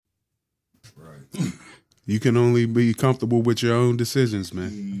Right. You can only be comfortable with your own decisions, man.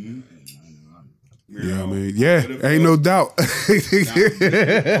 Mm-hmm. Yeah, I mean, yeah, ain't no doubt.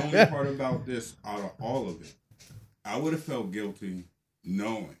 The only part about this, out of all of it, I would have felt guilty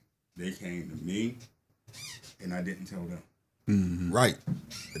knowing they came to me and I didn't tell them. Mm-hmm. Right.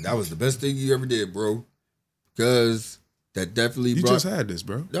 That was the best thing you ever did, bro. Because that definitely You just had this,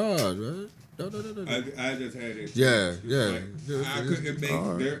 bro. No. I just had it. Yeah. Like, I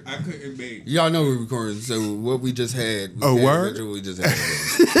couldn't make. Y'all know we're recording, so what we just had. Word? What we just had.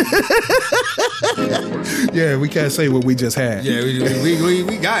 Yeah, we can't say what we just had. Yeah,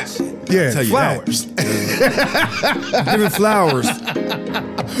 we got shit. Yeah, Tell you flowers. Giving flowers.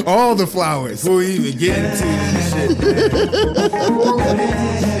 All the flowers. Before we even get into this shit.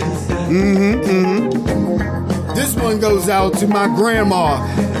 This one goes out to my grandma.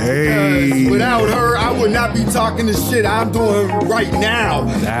 Hey. Without her, I would not be talking the shit I'm doing right now.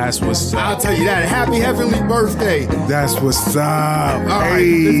 That's what's I'll up. tell you that. Happy heavenly birthday. That's what's up. All right,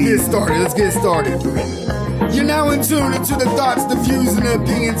 let's get started. You're now in tune into the thoughts, the views, and the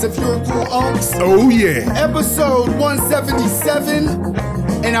opinions of your cool unks. Oh, yeah. Episode 177.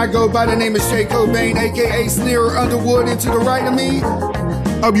 And I go by the name of Shay Cobain, a.k.a. Sneerer Underwood, and to the right of me,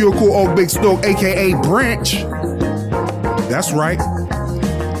 I'm your cool old big stroke, a.k.a. Branch. That's right.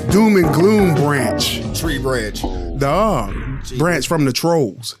 Doom and Gloom Branch. Tree Branch. Dog. Branch from the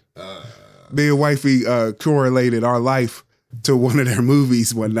Trolls. Me and Wifey correlated our life to one of their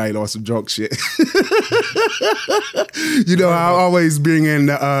movies one night on some drunk shit. You know, I always bring in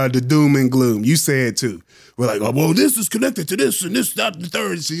the doom and gloom. You say it too. We're like, oh, well, this is connected to this and this, that, and the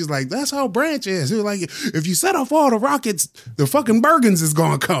third. She's like, that's how Branch is. We're like, if you set off all the rockets, the fucking Bergens is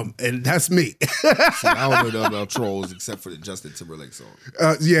going to come. And that's me. See, I don't know about Trolls except for the Justin Timberlake song.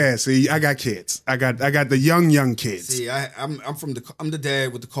 Yeah, see, I got kids. I got the young kids. See, I'm the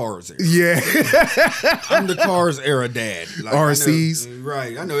dad with the Cars era. Yeah. I'm the Cars era dad. Like, RCs.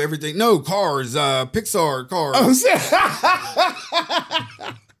 Right. I know everything. No, Cars, Pixar Cars.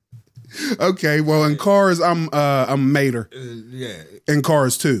 Oh, okay, well, in Cars, I'm Mater. Yeah. In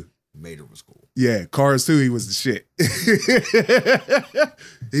Cars 2. Mater was cool. Yeah, Cars 2, he was the shit.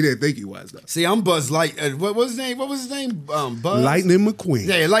 He didn't think he was, though. See, I'm Buzz Light. What was his name? Buzz? Lightning McQueen.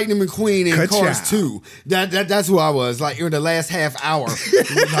 Yeah, Lightning McQueen in Cars Ka-chow. 2. That's who I was. Like, in the last half hour.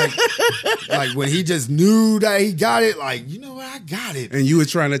 like, when he just knew that he got it, like, you know what? I got it. And you were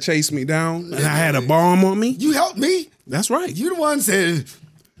trying to chase me down, and I had a bomb on me? You helped me. That's right. You the one said,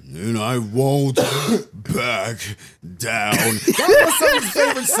 and I won't back down. That was my son's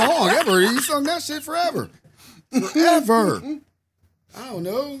favorite song ever. He sung that shit forever. Forever. I don't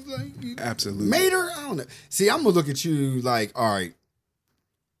know. Like, Absolutely. Mater? I don't know. See, I'm going to look at you like, all right,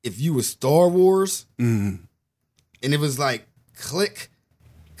 if you was Star Wars and it was like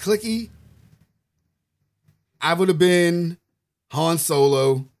clicky, I would have been Han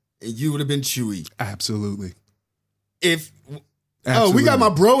Solo and you would have been Chewie. Absolutely. Absolutely. Oh, we got my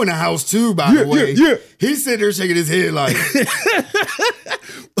bro in the house too, by the way. Yeah. He's sitting there shaking his head like.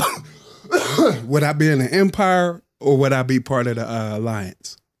 Would I be in the Empire or would I be part of the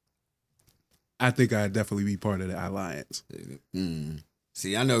Alliance? I think I'd definitely be part of the Alliance.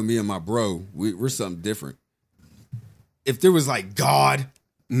 See, I know me and my bro, we're something different. If there was like God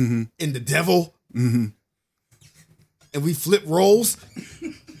and the devil and we flip roles,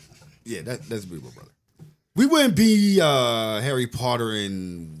 yeah, that's me, my brother. We wouldn't be Harry Potter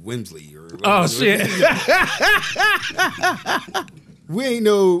and Wemsley or Oh shit! We ain't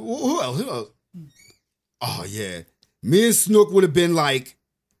know who else. Oh yeah, me and Snook would have been like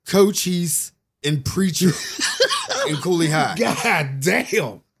Cochise and Preacher and Cooley High. God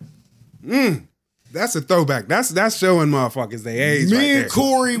damn! That's a throwback. That's showing motherfuckers they age. Me right and there.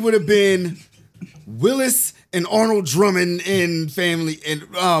 Corey would have been Willis and Arnold Drummond in Family and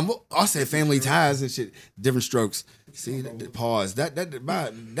I said Family Ties and shit. Different Strokes. See, pause. That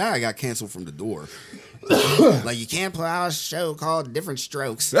I got canceled from the door. Like you can't pull out a show called Different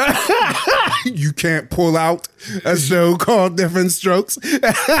Strokes. You can't pull out a show called Different Strokes.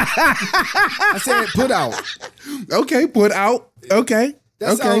 I said put out. Okay, put out. Okay.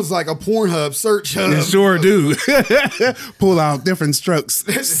 That sounds like a Pornhub search hub. It sure do. Pull out Different Strokes.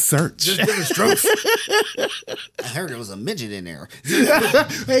 Search. Just Different Strokes. I heard there was a midget in there.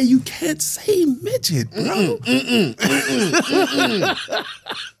 Hey, you can't say midget, bro.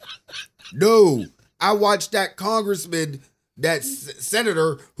 No, I watched that congressman, that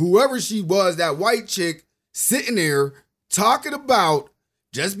senator, whoever she was, that white chick, sitting there talking about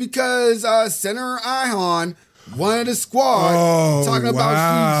just because Senator Ihon One of the squad Oh, talking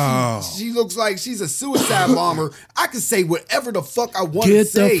wow. about she looks like she's a suicide bomber. I can say whatever the fuck I want to Get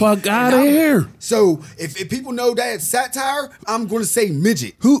say. the fuck out of here. So if people know that it's satire, I'm going to say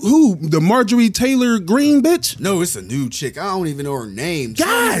midget. Who? The Marjorie Taylor Greene bitch? No, it's a new chick. I don't even know her name. She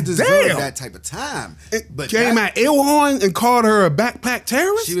God don't deserve damn. that type of time. But Came at Ilhan and called her a backpack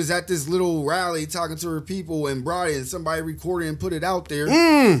terrorist? she was at this little rally talking to her people and brought it, and somebody recorded and put it out there.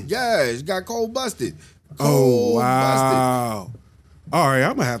 Yeah, she got cold busted. Oh, Cold busted. wow. All right,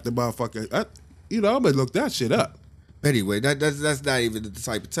 I'm going to have to motherfucker. I'm going to look that shit up. Anyway, that's not even the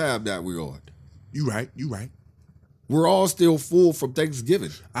type of time that we're on. You right. We're all still full from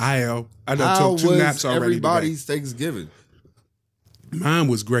Thanksgiving. I done How took 2 was naps already everybody's Thanksgiving? today. Mine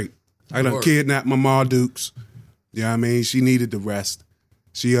was great. I done Word. kidnapped my Ma Dukes. You know what I mean? She needed the rest.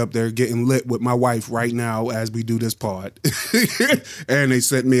 She up there getting lit with my wife right now as we do this pod. And they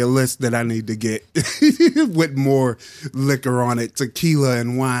sent me a list that I need to get with more liquor on it, tequila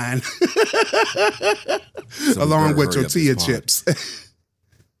and wine, along with tortilla chips.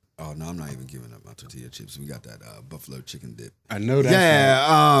 Oh no, I'm not even giving up my tortilla chips. We got that buffalo chicken dip. I know that.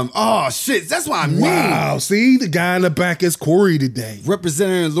 Yeah. Oh shit. That's what I mean. Wow. See, the guy in the back is Corey today.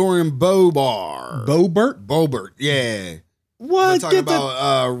 Representative Lauren Boebert. Bobert? Yeah. We're What? talking Get the-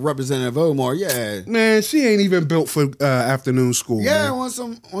 about Representative Omar. Yeah. Man, she ain't even built for afternoon school. Yeah, man.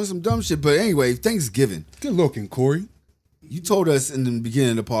 on some dumb shit. But anyway, Thanksgiving. Good looking, Corey. You told us in the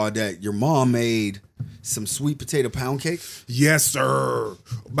beginning of the pod that your mom made some sweet potato pound cake. Yes, sir.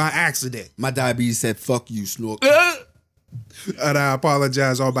 By accident. My diabetes said, "Fuck you, Snook." And I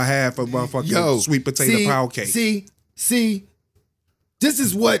apologize on behalf of motherfucking sweet potato pound cake. See, this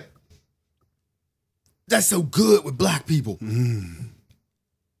is what that's so good with black people.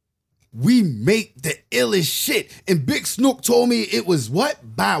 We make the illest shit. And Big Snook told me it was what?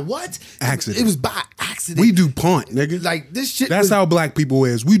 By what? Accident. It was by accident. We do punt, nigga. Like this shit. That's how black people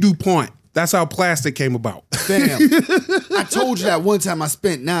is. We do punt. That's how plastic came about. Fam, I told you that one time I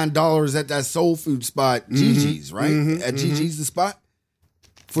spent $9 at that soul food spot, Gigi's, right? At Gigi's, the spot,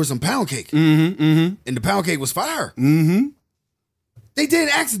 for some pound cake. And the pound cake was fire. They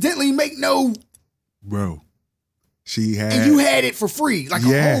didn't accidentally make no, Bro. She had. and you had it for free, like a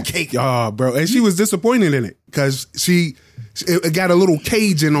whole cake. Oh, bro. And she was disappointed in it because it got a little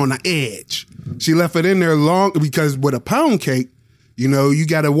caging on the edge. She left it in there long because with a pound cake, you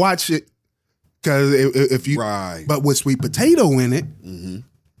got to watch it because if you, Right. but with sweet potato in it,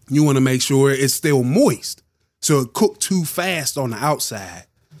 you want to make sure it's still moist. So it cooked too fast on the outside,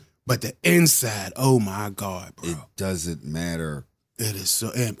 but the inside, oh my God, bro. It doesn't matter. It is so,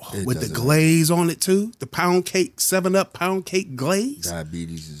 and It with the doesn't glaze on it too, the pound cake, 7-Up pound cake glaze.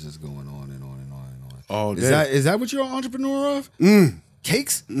 Diabetes is just going on and on and on and on. All Is that what you're an entrepreneur of?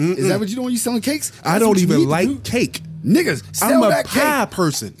 Cakes? Is that what you doing? You selling cakes? I That's don't what you need even to like do? cake. Niggas, I'm sell a that pie cake.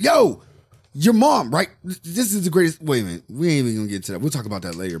 person. Yo, your mom, right? This is the greatest. Wait a minute. We ain't even gonna get to that. We'll talk about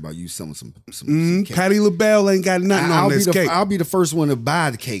that later about you selling some cake. Patty LaBelle ain't got nothing on this cake. I'll be the first one to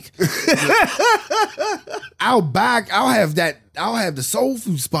buy the cake. I'll have the soul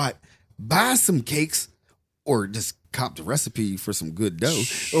food spot buy some cakes or just cop the recipe for some good dough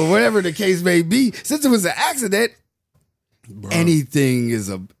or whatever the case may be. Since it was an accident, anything is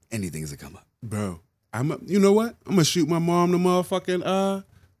a come up. Bro, you know what? I'm gonna shoot my mom the motherfucking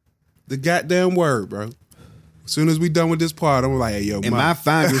the goddamn word, bro. As soon as we done with this part, I'm like, hey, yo, And Mom. my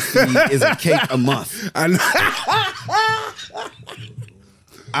finder's fee is a cake a month. I know.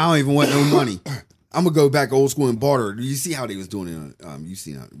 I don't even want no money. I'm gonna go back old school and barter. You see how they was doing it? You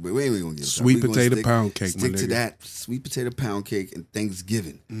seen how? But we ain't gonna get Sweet we gonna potato pound cake, my Stick to nigga. that sweet potato pound cake and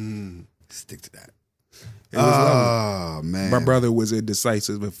Thanksgiving. Stick to that. It was Oh man, My brother was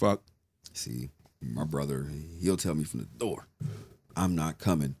indecisive and fuck. See, my brother, he'll tell me from the door, I'm not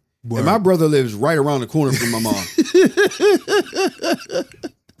coming. Word. And my brother lives right around the corner from my mom.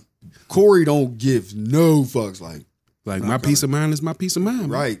 Corey don't give no fucks. Like my peace of mind is my peace of mind.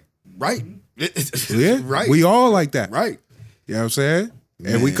 Man. Right. Yeah. Right. We all like that. Right. You know what I'm saying?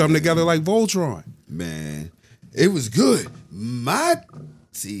 And we come together like Voltron. Man, it was good.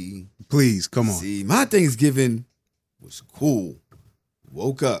 Please, come on. My Thanksgiving was cool.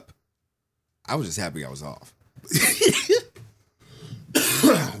 Woke up. I was just happy I was off.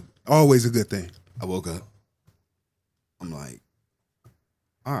 Always a good thing. I woke up. I'm like,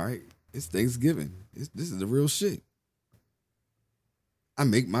 all right, it's Thanksgiving. This is the real shit. I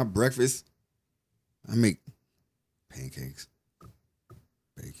make my breakfast. I make pancakes,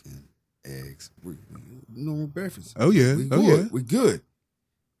 bacon, eggs. Normal breakfast. Oh, yeah. We Oh, good. yeah. We good.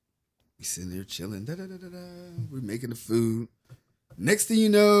 We sitting there chilling. We making the food. Next thing you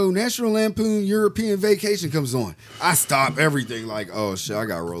know, National Lampoon European Vacation comes on. I stop everything like, oh shit, I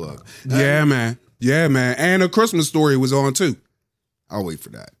gotta roll up. Yeah, man. Yeah, man. And A Christmas Story was on too. I'll wait for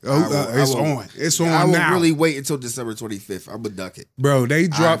that. It's on. It's on I will now. really wait until December 25th. I would duck it. Bro, they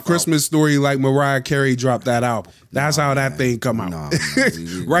dropped Christmas Story like Mariah Carey dropped that album. That's how that thing come out. No,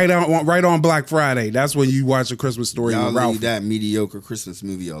 right on Black Friday. That's when you watch A Christmas Story y'all with Ralph. leave that mediocre Christmas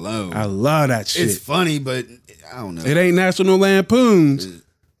movie alone. I love that shit. It's funny, but I don't know. It ain't National Lampoons,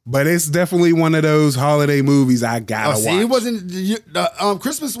 but it's definitely one of those holiday movies I gotta watch. It wasn't the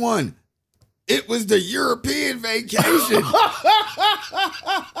Christmas one. It was the European Vacation.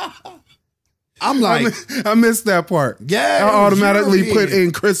 I'm like, I missed that part. Yeah, I automatically European. put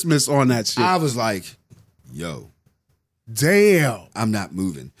in Christmas on that shit. I was like, yo, Damn. I'm not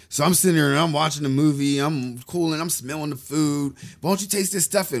moving. So I'm sitting there and I'm watching the movie. I'm cooling. I'm smelling the food. Why don't you taste this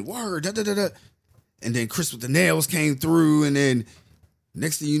stuff? And word, da da da da. And then Chris with the nails came through, and then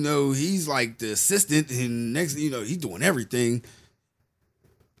next thing you know, he's like the assistant, and next thing you know, he's doing everything.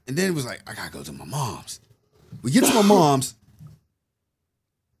 And then it was like, I gotta go to my mom's. We get to my mom's,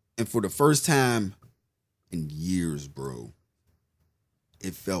 and for the first time in years, bro,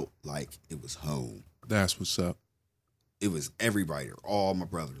 it felt like it was home. That's what's up. It was everybody there, all my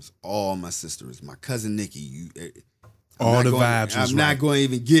brothers, all my sisters, my cousin Nikki. All the vibes was I'm not going to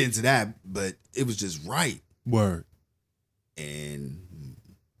even get into that, but it was just right. Word. And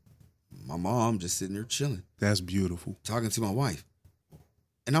my mom just sitting there chilling, That's beautiful. talking to my wife.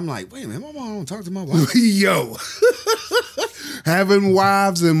 And I'm like, wait a minute, my mom don't talk to my wife. Yo. Having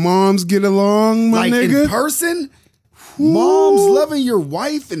wives and moms get along, my Like nigga. in person? Mom's loving your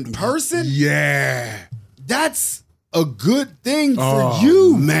wife in person? Yeah. That's a good thing for Oh,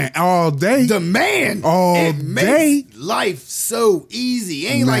 you. man. All day. The man. All it day. makes life so easy. It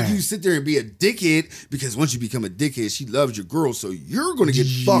ain't like Man. you sit there and be a dickhead, because once you become a dickhead, she loves your girl, so you're going to get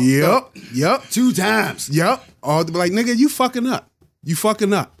fucked up Yep. 2 times. Yep. All the, like, nigga, you fucking up. You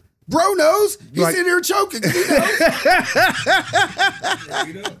fucking up. Bro knows. He's Like- sitting here choking. He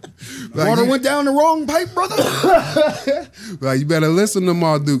knows. Like, Water you, went down the wrong pipe, brother. like, you better listen to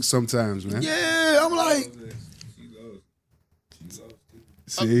Marduk sometimes, man. Yeah, I'm like,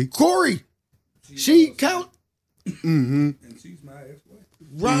 See? Corey, she count. And she's my ex-wife.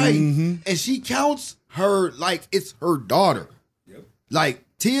 Right. Mm-hmm. And she counts her like it's her daughter. Yep. Like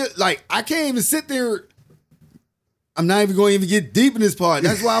Tia, like I can't even sit there. I'm not even going to even get deep in this part.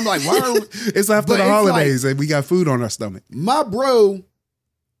 That's why I'm like, why are It's after But the it's holidays and we got food on our stomach. my bro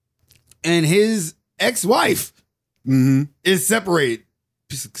and his ex-wife Mm-hmm. is separated,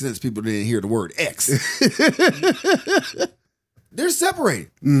 since people didn't hear the word ex. They're separated.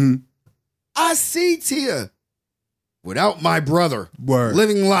 Mm-hmm. I see Tia without my brother Word.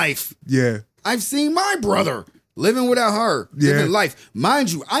 living life. Yeah. I've seen my brother living without her, Yeah. living life.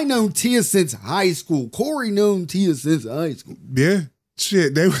 Mind you, I known Tia since high school. Corey known Tia since high school. Yeah.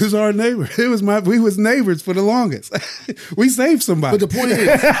 Shit, they was our neighbor. We was neighbors for the longest. We saved somebody. But the point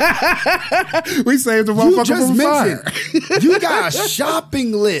is, We saved the you motherfucker just from fire. mentioned you got a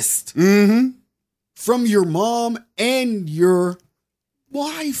shopping list from your mom and your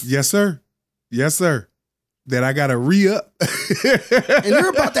wife. Yes, sir. Yes, sir. That I gotta re-up. And they're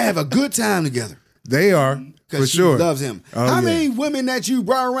about to have a good time together. They are, for Because she sure. loves him. Oh, How yeah. many women that you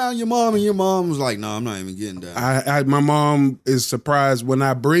brought around your mom and your mom was like, no, I'm not even getting down. My mom is surprised when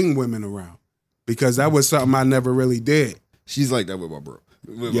I bring women around because that was something I never really did. She's like that with my bro.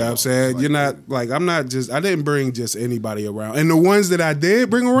 You know what I'm saying? You're not like, I didn't bring just anybody around. And the ones that I did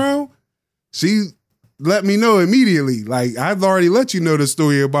bring around, she let me know immediately. Like, I've already let you know the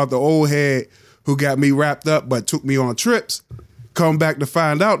story about the old head who got me wrapped up but took me on trips. Come back to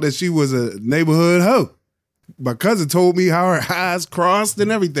find out that she was a neighborhood hoe. My cousin told me how her eyes crossed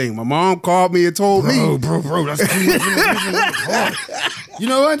and everything. My mom called me and told me. Bro, that's too much. You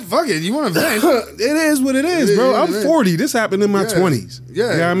know what? Fuck it. You want to vent? It is what it is, bro. Yeah, I'm yeah. 40. This happened in my Yeah. 20s.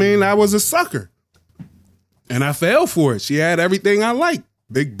 Yeah. You know what I mean? I was a sucker. And I fell for it. She had everything I liked.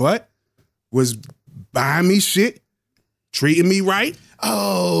 Big butt, was buying me shit, treating me right.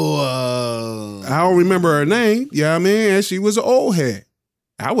 Oh, I don't remember her name. You know what I mean? And she was an old head.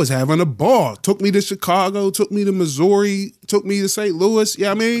 I was having a ball. Took me to Chicago, took me to Missouri, took me to St. Louis. You know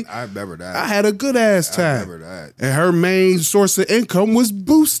what I mean? I remember that. I had a good ass I time. remember that. And her main source of income was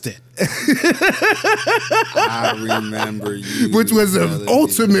boosted. I remember you. Which was telling an me.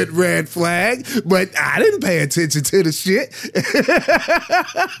 ultimate red flag, but I didn't pay attention to the shit.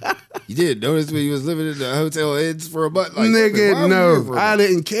 You did notice when you was living in the hotel inns for a month? Like, why Nigga, were you here no, for a I month?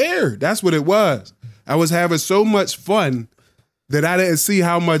 didn't care. That's what it was. I was having so much fun that I didn't see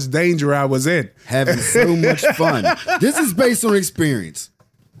how much danger I was in. Having so much fun. This is based on experience.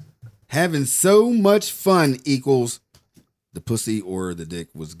 Having so much fun equals the pussy or the dick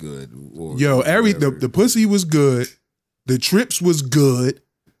was good. Or Yo, the pussy was good. The trips was good.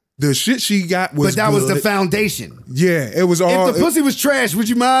 The shit she got was But that good. was the foundation. Yeah, it was all. If the pussy was trash, would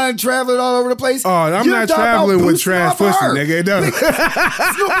you mind traveling all over the place? Oh, I'm You not thought about traveling with boosting trash off pussy, her. nigga. No.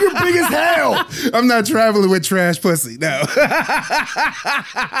 Snoop, you're big as hell. I'm not traveling with trash pussy. No.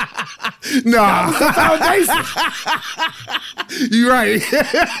 Nah. The foundation. You right.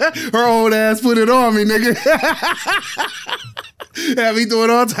 Her old ass put it on me, nigga. Have me doing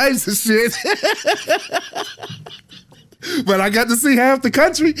all types of shit. But I got to see half the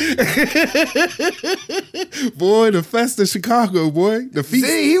country. Boy, the fest in Chicago, boy. The feast.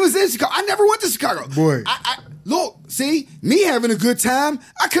 See, he was in Chicago. I never went to Chicago. Boy. Look, see, me having a good time,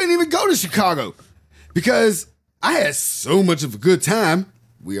 I couldn't even go to Chicago because I had so much of a good time.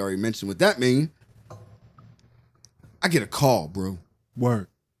 We already mentioned what that mean. I get a call, bro. Word.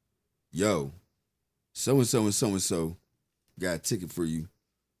 Yo, so-and-so and so-and-so got a ticket for you.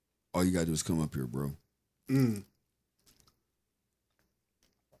 All you got to do is come up here, bro.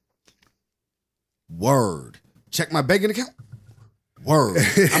 Word. Check my banking account. Word.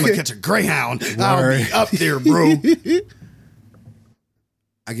 I'm going to catch a Greyhound. I'll be up there, bro.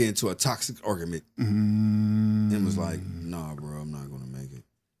 I get into a toxic argument and was like, nah, bro, I'm not going to make it.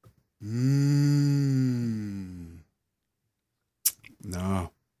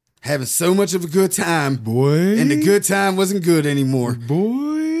 No. Having so much of a good time, Boy. and the good time wasn't good anymore. Boy.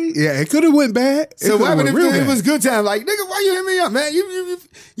 Yeah, it could have went bad. So what happened if it was good time? Like, nigga, why you hit me up, man?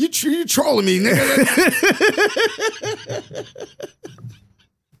 You trolling me, nigga.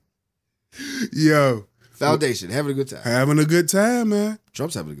 Yo. Foundation, having a good time. Having a good time, man.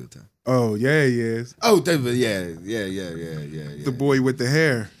 Trump's having a good time. Oh, yeah, he is. Oh, yeah. The boy with the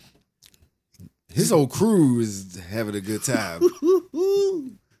hair. His whole crew is having a good time.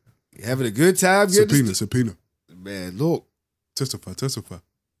 Having a good time. Subpoena. Man, look. Testify.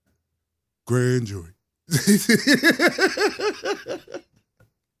 Grand jury.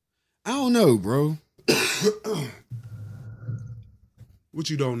 I don't know, bro. What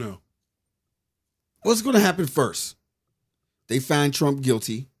you don't know? What's going to happen first? They find Trump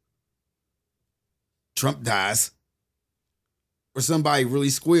guilty. Trump dies. Or somebody really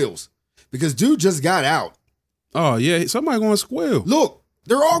squeals. Because dude just got out. Oh, yeah. Somebody going to squeal. Look,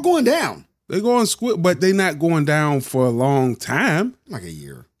 they're all going down. They going to squeal, but they not going down for a long time. Like a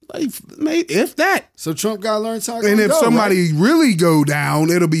year. Like, maybe, if that. So Trump got to learn to And if somebody really go down,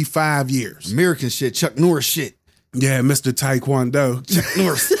 it'll be 5 years. American shit, Chuck Norris shit. Yeah, Mr. Taekwondo. Chuck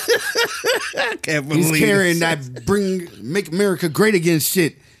Norris. I can't believe He's carrying that Make America Great Again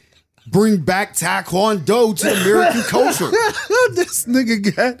shit. Bring back Taekwondo to American culture. This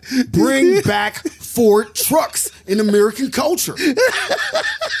nigga got... Bring back Ford trucks in American culture.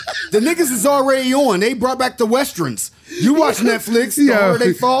 The niggas is already on. They brought back the Westerns. You watch Netflix, The Harder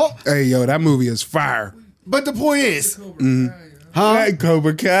They Fall. Hey, yo, that movie is fire. But the point is... Huh?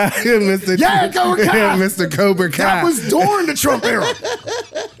 Cobra Kai. Mr. Yeah, Cobra Kai. Mr. Cobra Kai. That was during the Trump era.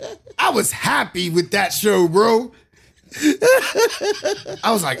 I was happy with that show, bro.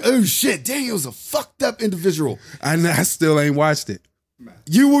 I was like, oh shit, Daniel's a fucked up individual. I still ain't watched it.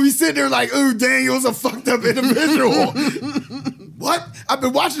 You will be sitting there like, oh, Daniel's a fucked up individual. What? I've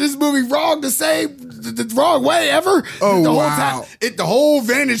been watching this movie wrong the wrong way ever. Oh, the whole wow. The whole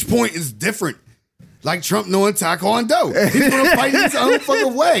vantage point is different. Like Trump knowing Taekwondo. He's gonna fight his own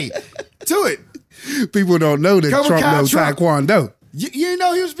fucking way to it. People don't know that Cobra Trump Kai knows Trump. Taekwondo. You didn't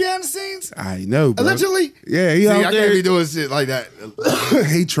know he was behind the scenes? I know, bro. Allegedly? Yeah, he See, out I there. can't be doing shit like that.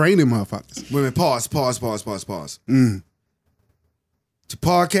 He training motherfuckers. Women, pause. To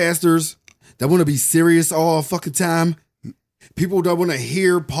podcasters that want to be serious all fucking time, people that want to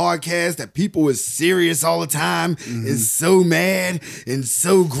hear podcasts that people is serious all the time, is so mad and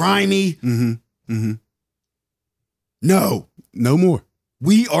so grimy. No. No more.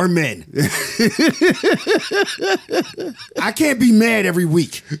 We are men. I can't be mad every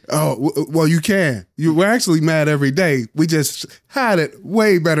week. Oh, well, you can. We're actually mad every day. We just hide it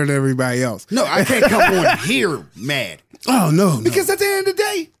way better than everybody else. No, I can't come on here mad. Oh, no. Because at the end of the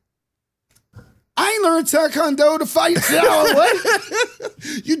day, I ain't learned Taekwondo to fight y'all away.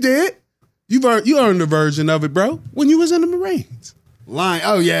 You did. You earned a version of it, bro, when you was in the Marines. Line.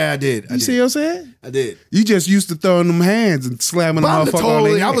 Oh, yeah, I did. You see what I'm saying? I did. You just used to throwing them hands and slamming them motherfucker on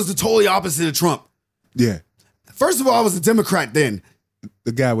their I head. was the totally opposite of Trump. Yeah. First of all, I was a Democrat then.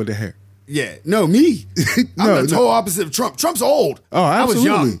 The guy with the hair. Yeah. No, me. I'm the total opposite of Trump. Trump's old. Oh, absolutely.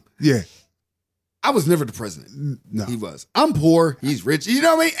 I was young. Yeah. I was never the president. No, He was. I'm poor. He's rich. You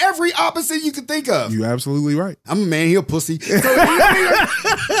know what I mean? Every opposite you could think of. you absolutely right. I'm a man. He a pussy. So, you know what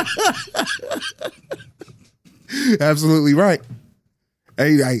I mean? Absolutely right.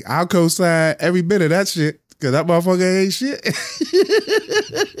 Hey, I'll co-sign every bit of that shit because that motherfucker ain't shit.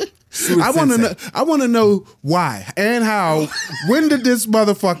 I want to know why and how. When did this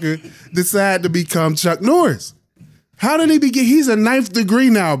motherfucker decide to become Chuck Norris? How did he begin? He's a 9th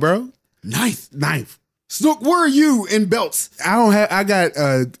degree now, bro. Ninth. Snook, where are you in belts? I got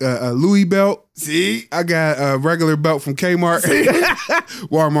a Louis belt. See? I got a regular belt from Kmart.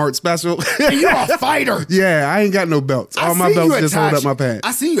 Walmart special. Hey, you're a fighter. Yeah, I ain't got no belts. All my belts just hold up my pants.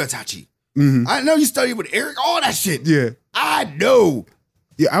 I seen you at Tachi. I know you studied with Eric, all that shit. Yeah. I know.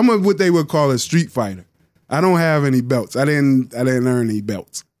 Yeah, I'm what they would call a street fighter. I don't have any belts. I didn't earn any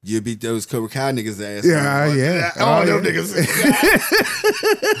belts. You beat those Cobra Kai niggas' ass. Yeah. All them niggas.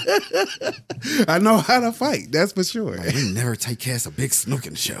 I know how to fight. That's for sure. You never take cast a big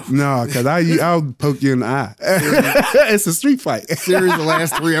snooking show. No, because I'll poke you in the eye. It's a street fight. Series, the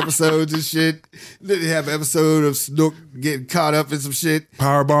last 3 episodes and shit. Then they have an episode of Snook getting caught up in some shit.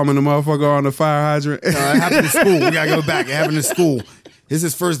 Power bombing the motherfucker on the fire hydrant. It happened in school. We gotta go back. It happened in school. This is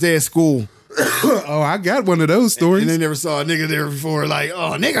his first day of school. Oh, I got one of those stories. And they never saw a nigga there before. Like,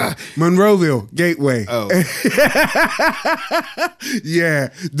 oh, nigga. Monroeville, Gateway. Oh. Yeah,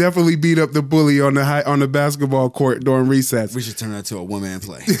 definitely beat up the bully on the basketball court during recess. We should turn that to a one-man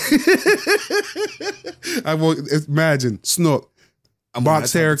play. I will imagine Snook,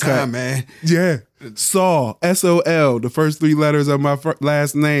 box haircut, time, man. Yeah, Saul, S-O-L, the first 3 letters of my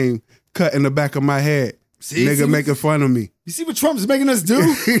last name, cut in the back of my head. See, nigga making fun of me. You see what Trump's making us do?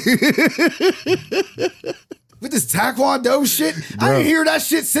 With this taekwondo shit? Bro. I didn't hear that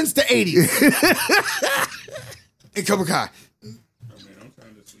shit since the 80s. In Cobra Kai.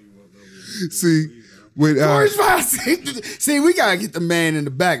 See, with see, we gotta get the man in the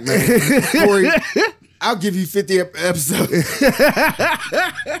back, man. Corey, I'll give you 50 episodes.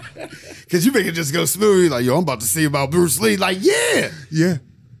 Cause you make it just go smooth. Like, yo, I'm about to see about Bruce Lee. Like, yeah.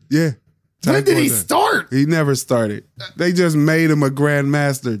 When did he start? He never started. They just made him a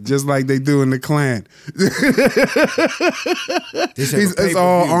grandmaster, just like they do in the Klan. It's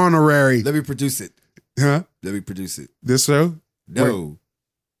all honorary. Let me produce it. Huh? Let me produce it. This show? No. Wait.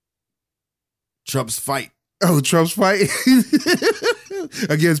 Trump's fight. Oh, Trump's fight?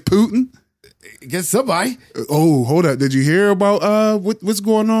 Against Putin? Against somebody. Oh, hold up. Did you hear about what's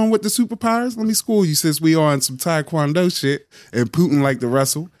going on with the superpowers? Let me school you since we on some Taekwondo shit and Putin like to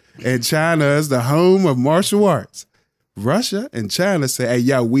wrestle. And China is the home of martial arts. Russia and China say, hey,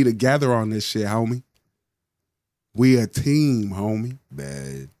 yo, we together on this shit, homie. We a team, homie.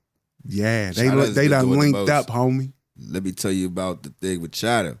 Bad. Yeah, they done linked up, homie. Let me tell you about the thing with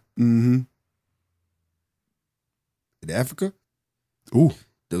China. Mm-hmm. In Africa? Ooh.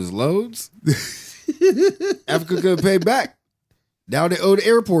 Those loads? Africa couldn't pay back. Now they owe the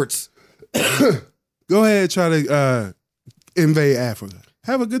airports. Go ahead and try to invade Africa.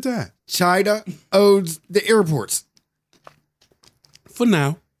 Have a good time. China owes the airports. For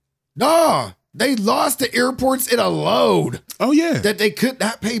now. Nah, they lost the airports in a load. Oh, yeah. That they could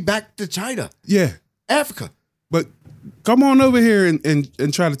not pay back to China. Yeah. Africa. But come on over here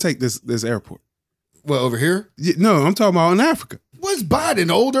and try to take this airport. Well, over here? Yeah, no, I'm talking about in Africa. What's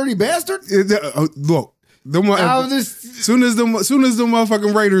Biden, old dirty bastard? Look. Soon as the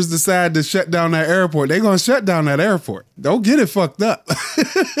motherfucking Raiders decide to shut down that airport, they gonna shut down that airport. Don't get it fucked up.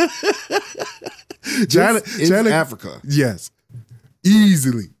 China, Africa. Yes.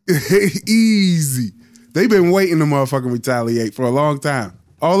 Easily. Easy. They've been waiting to motherfucking retaliate for a long time.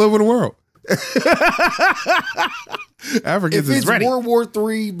 All over the world. Africans is ready. World War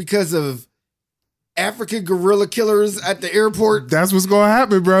III because of African guerrilla killers at the airport. That's what's gonna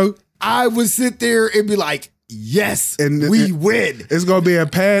happen, bro. I would sit there and be like, yes, we win. It's going to be a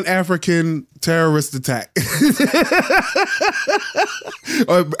Pan-African terrorist attack.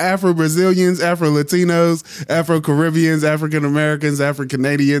 Afro-Brazilians, Afro-Latinos, Afro-Caribbeans, African-Americans,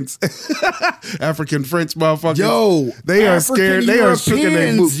 African-Canadians, African-French motherfuckers. Yo, they are scared. They are shook in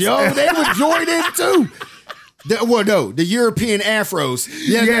their boots. Yo, they would join in too. The European Afros.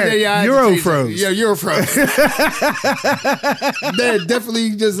 Yeah, Eurofros. Yeah, Eurofros. They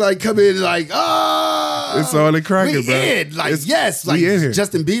definitely just like come in like, it's all the cracking, bro. Like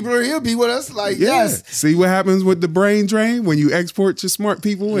Justin Bieber, he'll be with us. Like, yes. See what happens with the brain drain when you export your smart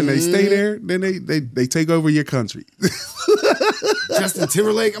people and they stay there, then they take over your country. Justin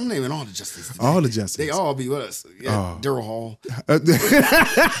Timberlake, I'm naming all the Justins. All the Justins. They all be with us. Yeah, Daryl Hall.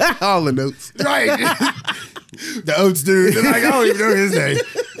 All the notes. Right. The Oats dude. Like, I don't even know his name.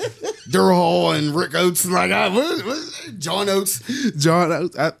 Durhal and Rick Oates, like what, John Oates, John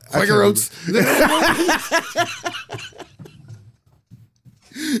Oates, Quaker Oates.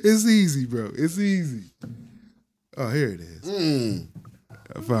 It's easy, bro. It's easy. Oh, here it is.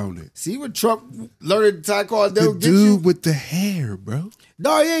 I found it. See what Trump learned Taekwondo The gets you? dude with the hair, bro.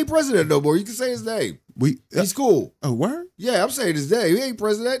 No, he ain't president no more. You can say his name. He's cool. Oh, word? Yeah, I'm saying his name. He ain't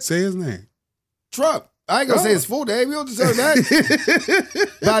president. Say his name. Trump. I ain't gonna say his full name. We don't deserve that.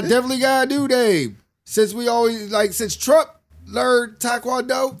 But I definitely got a new name. Since Trump learned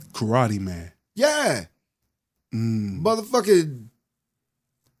Taekwondo. Karate Man. Yeah. Motherfucking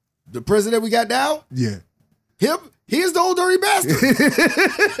the president we got now? Yeah. Him? He is the old dirty bastard.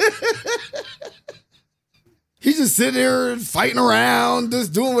 He's just sitting there fighting around,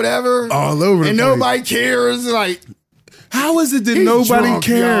 just doing whatever. All over the and place. nobody cares. Like, how is it that he's nobody drunk,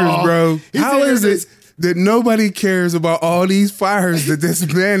 cares, y'all. bro? He's How in there is it just- that nobody cares about all these fires that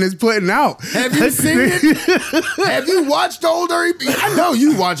this man is putting out? Have you seen it? Have you watched Old Dirty? I know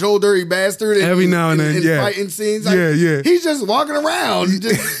you watch Old Dirty Bastard. Every now and then, yeah. Fighting scenes. Like, Yeah. He's just walking around.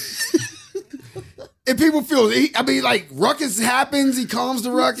 And people feel, ruckus happens. He calms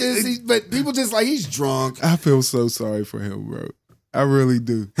the ruckus. But people just like, he's drunk. I feel so sorry for him, bro. I really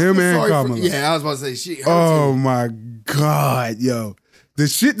do. Him and Sorry Kamala. I was about to say, she. Oh my God, yo. The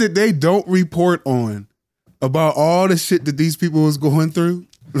shit that they don't report on about all the shit that these people was going through.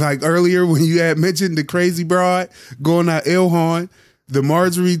 Like earlier when you had mentioned the crazy broad going out Ilhan, the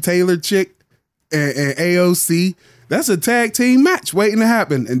Marjorie Taylor chick, and AOC. That's a tag team match waiting to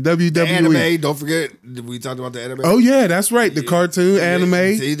happen in WWE. The anime, don't forget, we talked about the anime. Oh yeah, that's right. The cartoon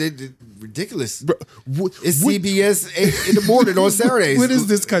anime. See, they ridiculous. Bro, It's CBS 8 in the morning on Saturdays. What is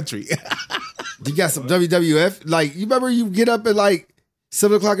this country? You got some WWF. Like, you remember you get up at like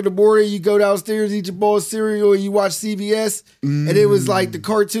 7 o'clock in the morning, you go downstairs, eat your bowl of cereal, and you watch CBS. And it was like the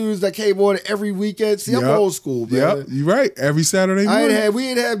cartoons that came on every weekend. See, I'm old school, man. Yep, you're right. Every Saturday morning. We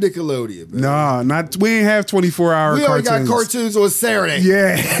didn't have Nickelodeon, man. Nah, we ain't have 24-hour We cartoons. only got cartoons on Saturday.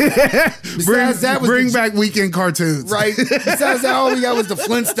 Yeah. bring Besides back weekend cartoons. Right. Besides that, all we got was the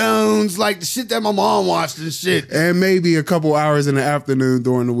Flintstones, like the shit that my mom watched and shit. And maybe a couple hours in the afternoon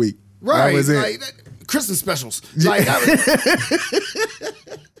during the week. Right. That was it. Like, Christmas specials. Like, that was,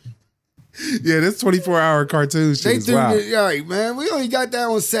 Yeah, this 24-hour cartoon shit is wild. all right, man. We only got that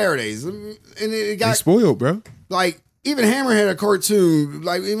on Saturdays. And it They got, spoiled, bro. like, even Hammer had a cartoon.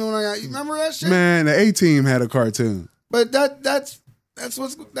 Like, even when you remember that shit? Man, the A-Team had a cartoon. But that's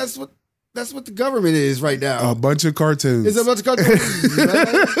what the government is right now. A bunch of cartoons. It's a bunch of cartoons,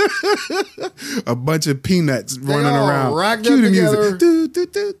 man. A bunch of peanuts running all around. racked Cue up the together. music. Do, do,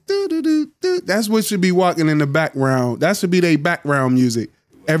 do, do, do, do, do. That's what should be walking in the background. That should be their background music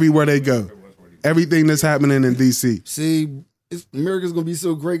everywhere they go. Everything that's happening in DC. See, America's gonna be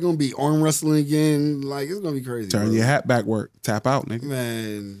so great. Gonna be arm wrestling again. Like, it's gonna be crazy. Turn bro. your hat backward. Tap out, nigga.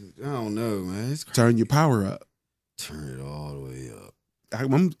 Man, I don't know, man. It's crazy. Turn your power up. Turn it all the way up.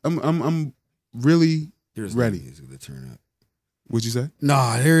 I'm really There's ready. No music to turn up. What'd you say?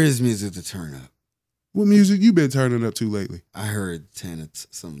 Nah, there is music to turn up. What music you been turning up to lately? I heard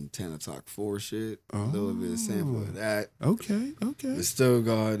some Tana Talk 4 shit. A little bit of sample of that. Okay. The Stove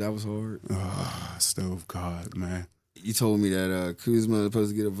God, that was hard. Stove God, man. You told me that Kuzma was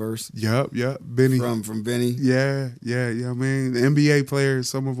supposed to get a verse Yup. Benny. from Benny. Yeah. I mean, the NBA players,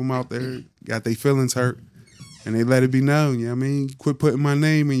 some of them out there got their feelings hurt, and they let it be known. You know what I mean? Quit putting my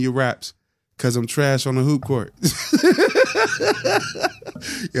name in your raps, because I'm trash on the hoop court.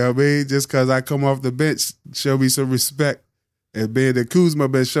 You know what I mean? Just because I come off the bench, show me some respect. And being that Kuzma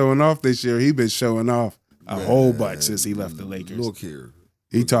been showing off this year, he been showing off a whole bunch since he left the Lakers. Look here.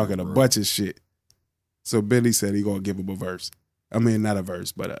 He talking a bunch of shit. So Benny said he gonna give him a verse. I mean, not a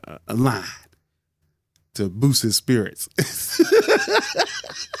verse, but a line to boost his spirits.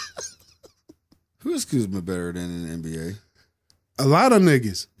 Who is Kuzma better than in the NBA? A lot of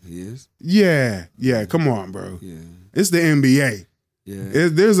niggas. He is? Yeah. Come on, bro. Yeah. It's the NBA. Yeah.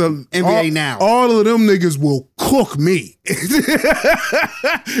 There's a NBA now. All of them niggas will cook me,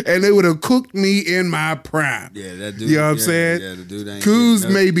 and they would have cooked me in my prime. Yeah, that dude. You know what I'm saying? Yeah, the dude ain't.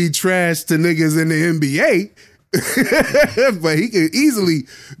 Kuz may be trash to niggas in the NBA, but he could easily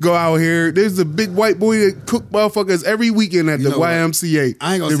go out here. There's a big white boy that cook motherfuckers every weekend at the know what? YMCA.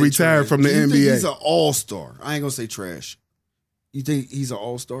 I ain't gonna that say retired trash. from the Do you NBA. think he's an all-star? I ain't gonna say trash. You think he's an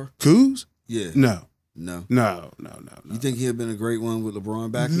all-star? Kuz? Yeah. No. No. You You think he'd have been a great one with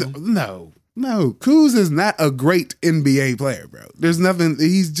LeBron back then? No. Kuz is not a great NBA player, bro. There's nothing.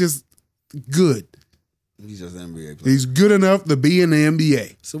 He's just good. He's just an NBA player. He's good enough to be in the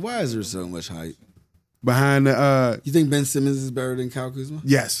NBA. So why is there so much hype? Behind the You think Ben Simmons is better than Kyle Kuzma?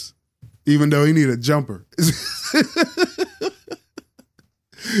 yes. even though he need a jumper.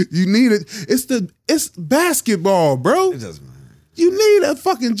 You need it. It's basketball, bro. It doesn't matter. You need a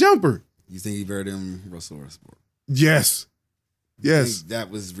fucking jumper. You think he better than Russell Westbrook? Yes. I Yes. think that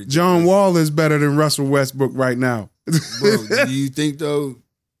was ridiculous. John Wall is better than Russell Westbrook right now. Bro, do you think though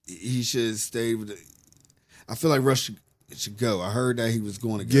he should stay with? I feel like Russ should go. I heard that he was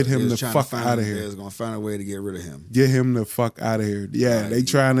going to Get him he was the trying fuck to find outta a- here. He was going to find a way to get rid of him. Get him the fuck out of here. Yeah, Right. they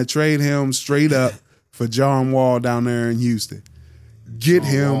trying to trade him straight up for John Wall down there in Houston. Get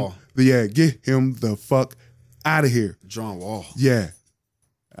John him. Wall. Yeah, get him the fuck out of here. John Wall. Yeah.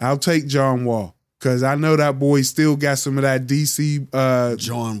 I'll take John Wall. Cause I know that boy still got some of that DC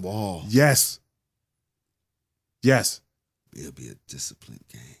John Wall. yes. Yes, It'll be a disciplined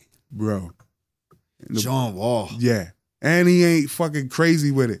game. bro. John Wall. Yeah. And he ain't fucking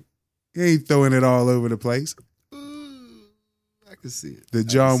crazy with it. He ain't throwing it all over the place. I can see it. The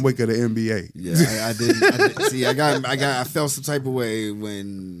John Wick of the NBA. Yeah, I did. See, I felt some type of way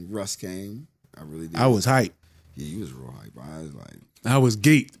when Russ came. I really did. I was hyped. Yeah, he was real hype. I was like, I was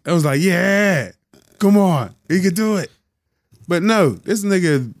geeked. I was like, yeah, come on. He could do it. But no, this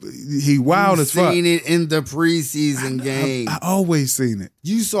nigga, he wild as fuck. seen it in the preseason game. I always seen it.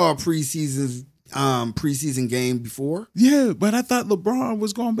 You saw a preseason game before? Yeah, but I thought LeBron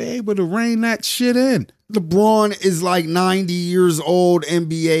was going to be able to rein that shit in. LeBron is like 90 years old,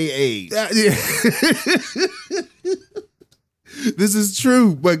 NBA age. Yeah. This is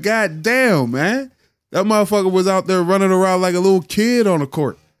true, but goddamn, man. That motherfucker was out there running around like a little kid on the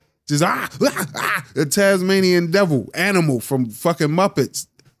court. Just a Tasmanian devil, animal from fucking Muppets,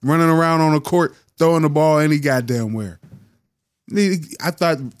 running around on the court, throwing the ball any goddamn where.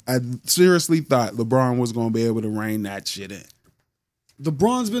 I seriously thought LeBron was going to be able to rein that shit in.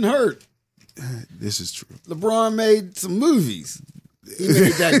 LeBron's been hurt. This is true. LeBron made some movies. He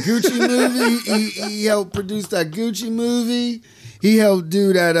made that Gucci movie. He helped produce that Gucci movie. He helped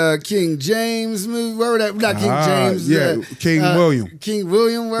do that King James movie. Where that? Not King James. Yeah, King William. King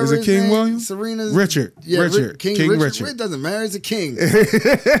William. Where Is it his King name? William? Serena's Richard. Richard. King Richard. Richard. It doesn't matter. He's a king.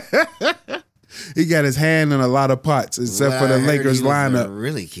 He got his hand in a lot of pots, except for the Lakers lineup.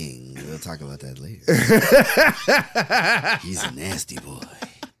 Really king. We'll talk about that later. He's a nasty boy.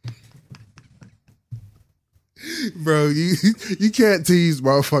 Bro, you can't tease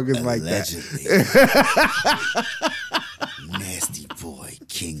motherfuckers like that. Allegedly. Nasty boy,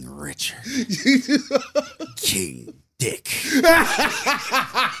 King Richard. King Dick.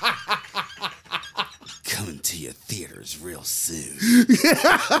 Coming to your theaters real soon.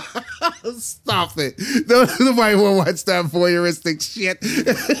 Stop it. Nobody will watch that voyeuristic shit.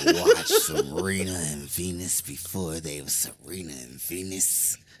 Watch Serena and Venus before they were Serena and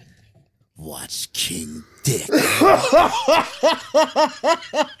Venus. Watch King Dick.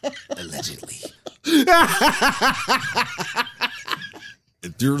 Allegedly.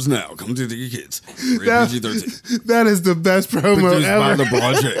 In theaters now. Come to the kids. Rated PG-13. That is the best promo Produced by ever.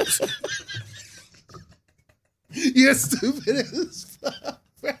 LeBron James. You're stupid as fuck,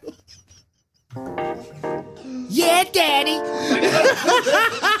 bro. Yeah, daddy.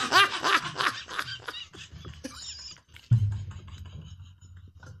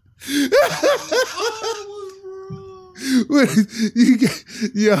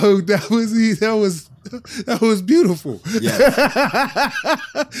 Yo, that was beautiful. Yeah.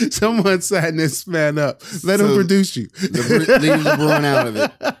 Someone sign this man up. Let him So- produce you. Leave LeBron out of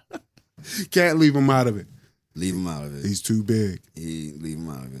it. Can't leave him out of it. Leave him out of it. He's too big. Leave him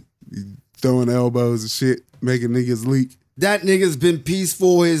out of it. Throwing elbows and shit, making niggas leak. That nigga's been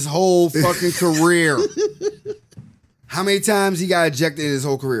peaceful his whole fucking career. How many times he got ejected in his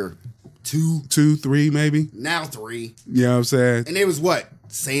whole career? 2. 2, 3, maybe. Now 3. You know what I'm saying? And it was what?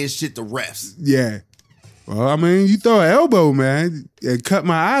 Saying shit to refs. Yeah. Well, I mean, you throw an elbow, man, and cut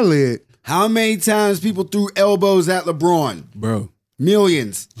my eyelid. How many times people threw elbows at LeBron? Bro.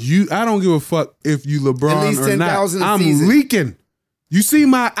 Millions. I don't give a fuck if you At LeBron least or 10,000 not. a I'm season. leaking. You see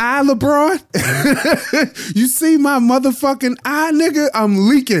my eye, LeBron? You see my motherfucking eye, nigga? I'm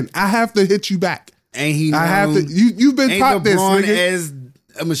leaking. I have to hit you back. Ain't he known, I have to. You've been ain't taught this, LeBron nigga. as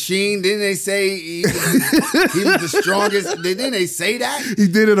a machine? Didn't they say he was the strongest? Didn't they say that? He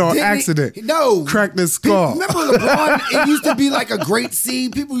did it on Didn't he- accident. No. Cracked his skull. Remember LeBron? It used to be like a great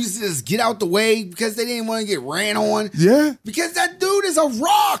scene. People used to just get out the way because they didn't want to get ran on. Yeah. Because that dude is a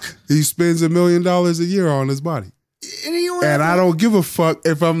rock. He spends $1 million a year on his body. And, he don't And have I to- don't give a fuck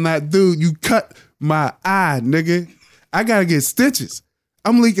if I'm that dude. You cut my eye, nigga. I gotta get stitches.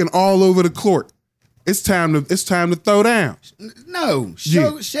 I'm leaking all over the court. It's time to throw down. No.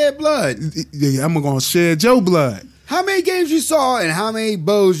 Yeah. Shed blood. Yeah, I'm gonna shed your blood. How many games you saw and how many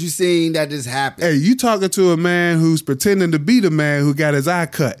bows you seen that just happened? Hey, you talking to a man who's pretending to be the man who got his eye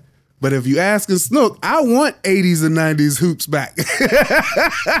cut. But if you asking Snook, I want 80s and 90s hoops back.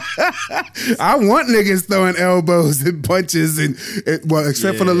 I want niggas throwing elbows and punches and well,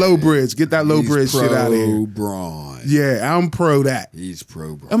 except for the low bridge. Get that low bridge shit out of here. Braun. Yeah, I'm pro that. He's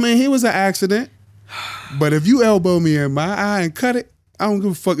pro Braun. I mean, he was an accident. But if you elbow me in my eye and cut it, I don't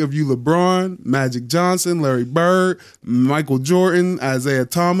give a fuck if you LeBron, Magic Johnson, Larry Bird, Michael Jordan, Isaiah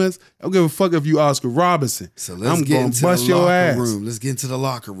Thomas. I don't give a fuck if you Oscar Robinson. So let's get into bust the your locker ass. room. Let's get into the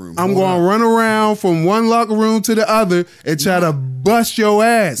locker room. I'm going to run around from one locker room to the other and try to bust your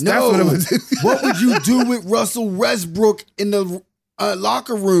ass. No. That's what I'm going to do. What would you do with Russell Westbrook in the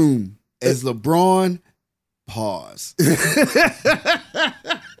locker room as LeBron? Pause.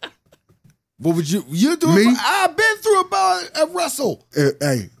 What would you do? Me? I've been through about Russell.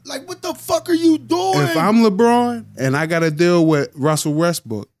 Hey, Like, what the fuck are you doing? if I'm LeBron and I got to deal with Russell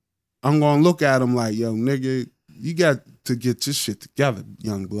Westbrook, I'm going to look at him like, yo, nigga, you got to get your shit together,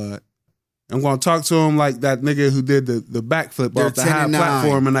 young blood. I'm going to talk to him like that nigga who did the backflip They're off the high 10-9.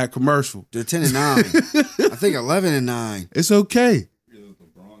 platform in that commercial. They're 10-9. I think 11-9. It's okay. Is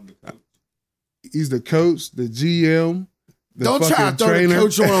LeBron the coach? He's the coach, the GM, the Don't try to fucking throw trainer. the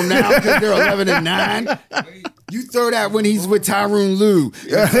coach on them now because they're 11-9. You throw that when he's with Tyronn Lue.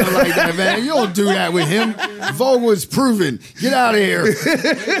 Something like that, man. You don't do that with him. Vogel is proven. Get out of here.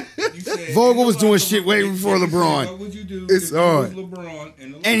 Vogel was doing shit way before LeBron. What would you do It's if on. you was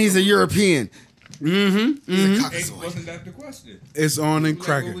LeBron And he's a European. Wasn't that the question? It's on and Like,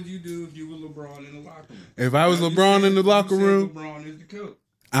 cracking. what would you do if you were LeBron in the locker room? If I was Now, you LeBron said- in the locker you said room, LeBron is the coach.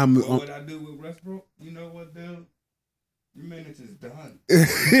 I'm What would I do with Westbrook? You know what, dude? Your minutes is done. You're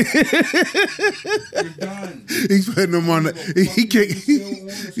done. he's putting him on the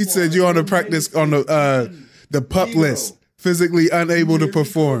he said you on the practice on the pup Zero. list, physically unable to Every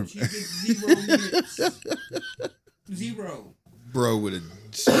perform. coach, he gets 0 minutes. 0. Bro with a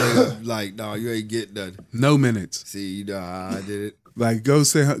straight, like, no, you ain't getting none. No minutes. See, you know how I did it? Like go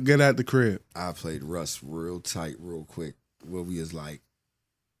get out the crib. I played Russ real tight, real quick. Where we was like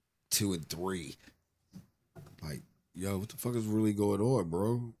 2 and 3. Like, yo, what the fuck is really going on,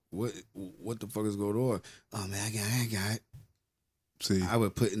 bro? What the fuck is going on? Oh man, I got it. See, I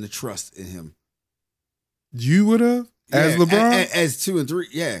would put in the trust in him. you would have as LeBron. as 2 and 3.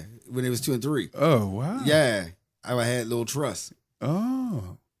 Yeah, when it was 2 and 3. Oh wow. Yeah, I had little trust.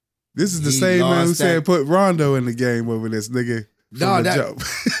 Oh, this is the He same man who lost said that- put Rondo in the game over this nigga. No, from the that-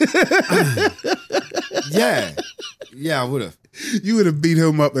 jump. Yeah, I would have. You would have beat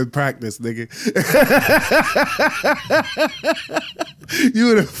him up in practice, nigga. You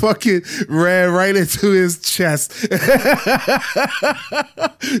would have fucking ran right into his chest.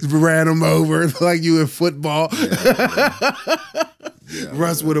 Ran him over like you in football.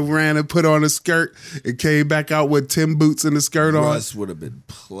 Russ would have ran and put on a skirt and came back out with Tim boots and the skirt Russ would have been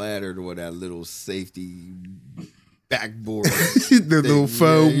plattered with that little safety backboard. on. The little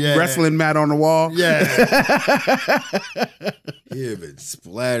faux yeah. wrestling mat on the wall. Yeah. He'd have been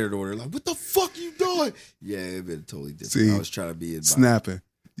splattered on her. Like, what the fuck you doing? Yeah, it'd been totally different. See, I was trying to be in Snapping.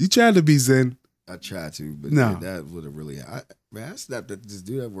 You tried to be Zen. I tried to, but No. that would have really. I snapped at this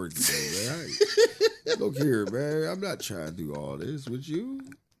dude that worked today, man. Look here, man. I'm not trying to do all this with you.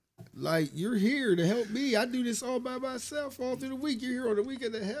 Like, you're here to help me. I do this all by myself all through the week. You're here on the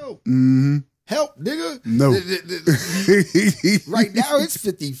weekend to help. Mm-hmm. Help, nigga. No. Right now, it's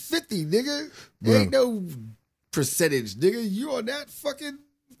 50-50, nigga. Bro. Ain't no percentage, nigga. You on that fucking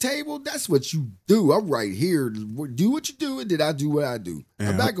table, that's what you do. I'm right here. Do what you do, and then I do what I do.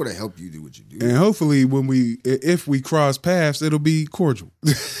 I'm not going to help you do what you do. And hopefully, if we cross paths, it'll be cordial.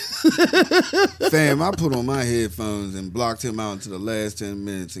 Fam, I put on my headphones and blocked him out into the last 10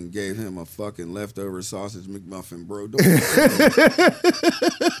 minutes and gave him a fucking leftover sausage McMuffin, bro.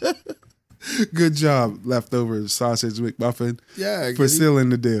 Good job, leftover sausage McMuffin, Yeah, for sealing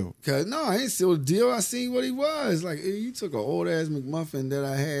the deal. Cause no, I ain't sealed the deal. I seen what he was. Like, you took an old ass McMuffin that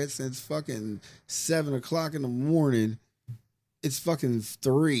I had since fucking 7 o'clock in the morning. It's fucking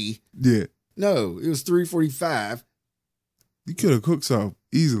 3. Yeah, No, it was 3:45. you could have cooked some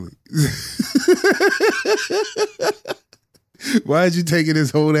easily. Why did you take it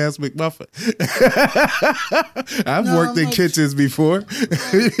his whole ass McMuffin? I've worked in kitchens before.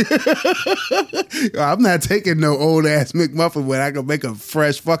 I'm not taking no old ass McMuffin when I can make a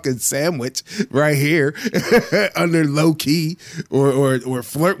fresh fucking sandwich right here under low key or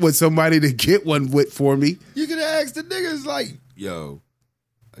flirt with somebody to get one with for me. You could ask the niggas like, yo,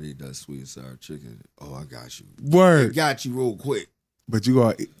 I need that sweet and sour chicken. Oh, I got you. Word. Got you real quick. but you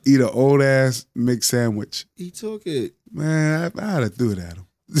gonna eat an old ass mixed sandwich. He took it. Man, I'd have threw it at him.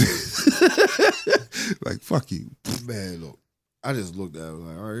 Like, fuck you. Man, look. I just looked at it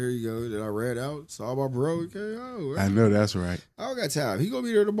like, all right, here you go. Then I ran out, saw my bro. Okay, oh, I know that's right. I don't got time. He gonna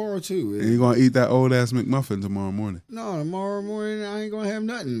be there tomorrow too. And you gonna eat that old ass McMuffin tomorrow morning. No, tomorrow morning I ain't gonna have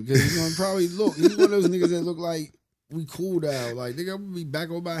nothing because he's gonna probably look. He's one of those niggas that look like we cooled out. Like, nigga, I'm gonna be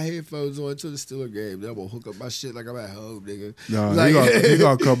back on my headphones on until the Steeler game. Then I'm gonna hook up my shit like I'm at home, nigga. No, like, he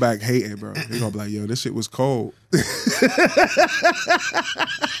gonna come back hating, bro. He gonna be like, yo, this shit was cold. Poor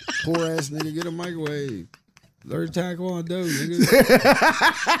ass nigga, get a microwave. Learn taekwondo, nigga.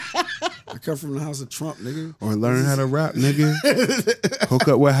 I come from the house of Trump, nigga. Or learn how to rap, nigga. Hook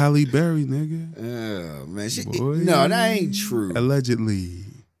up with Halle Berry, nigga. Oh, man. Boy. No, that ain't true. Allegedly,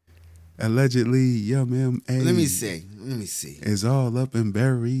 Young M.A. Let me see. Is all up in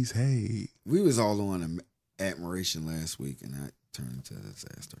Barry's hay. We was all on admiration last week, and that turned into a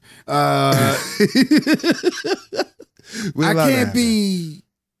disaster. I can't be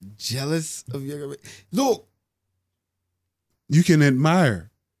jealous of Young. Look, you can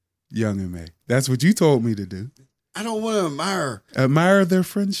admire Young M.A. That's what you told me to do. I don't want to admire. Admire their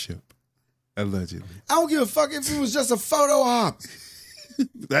friendship, allegedly. I don't give a fuck if it was just a photo op.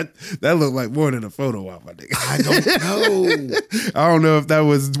 That looked like more than a photo op, I think. I don't know. I don't know if that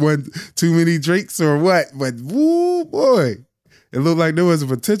was one too many drinks or what, but woo boy, it looked like there was a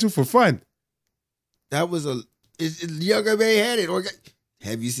potential for fun. That was Young M.A. had it. Or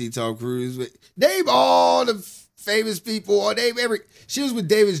have you seen Tom Cruise? Name all the famous people. Or name every. She was with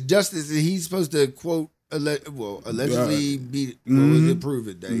David Justice, and he's supposed to quote. Allegedly beat. What was it? Prove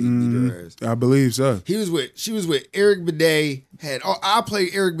it that he beat her ass. I believe so. She was with Eric Benet. I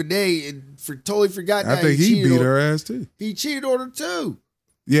played Eric Benet and totally forgot. I think he beat her ass too. He cheated on her too.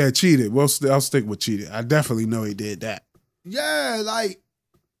 Yeah, cheated. Well, I'll stick with cheated. I definitely know he did that. Yeah, like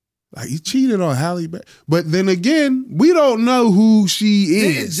he cheated on Halle Berry. But then again, we don't know who she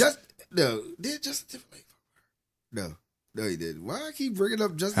is. Did Justin Timberlake? No, he didn't. Why I keep bringing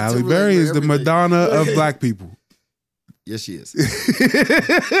up Justin Halle Timberlake? Berry is the Madonna of black people. Yes, she is.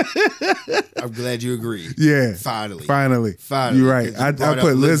 I'm glad you agree. Yeah. Finally. You're right. I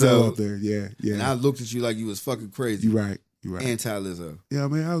put Lizzo up there. Yeah. And I looked at you like you was fucking crazy. You're right. Anti-Lizzo. Yeah,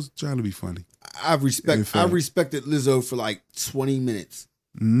 man, I was trying to be funny. I respected Lizzo for like 20 minutes.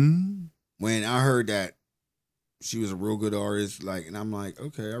 Mm-hmm. When I heard that she was a real good artist, and I'm like,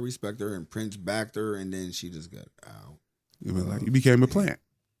 okay, I respect her, and Prince backed her, and then she just got out. You became a plant.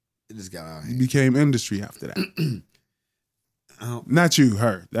 It just got out. You became industry after that. Not you,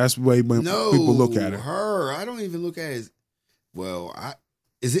 her. That's the way people look at her. Her. I don't even look at it as,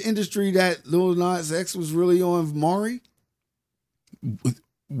 is it industry that Lil Nas X was really on Maury?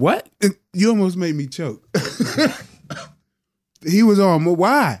 What? You almost made me choke. He was on.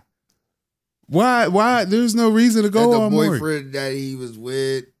 Why? Why? There's no reason to go on Maury. The boyfriend that he was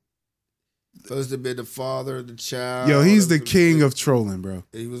with supposed to be the father of the child. Yo, he's the king of trolling, bro.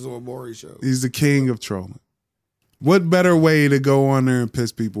 He was on Maury show. He's the king of trolling. What better way to go on there and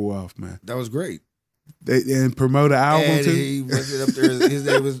piss people off, man? That was great. And promote an album too. He went up there. His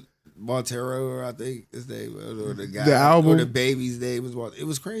name was Montero, I think his name was, or the guy, the album, or the baby's name was. It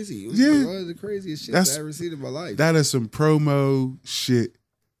was crazy. It was one of the craziest shit I've ever seen in my life. That is some promo shit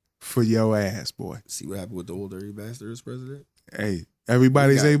for your ass, boy. See what happened with the old dirty bastard as president? Hey,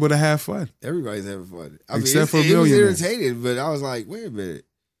 everybody's able to have fun. Everybody's having fun. Except for millionaires. It was irritating, but I was like, wait a minute.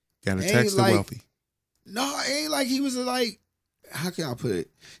 Gotta text the wealthy. No, it ain't like he was how can I put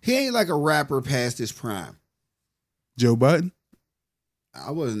it? He ain't like a rapper past his prime. Joe Budden?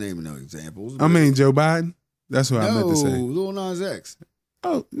 I wasn't naming no examples. I mean Joe Biden. That's what I meant to say. No, Lil Nas X.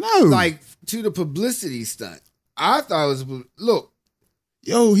 Oh, no. Like, to the publicity stunt. I thought it was, look.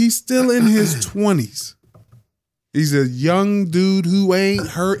 Yo, he's still in his 20s. He's a young dude who ain't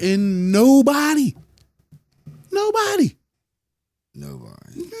hurting nobody. Nobody.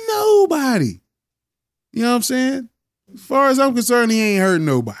 You know what I'm saying? As far as I'm concerned, he ain't hurting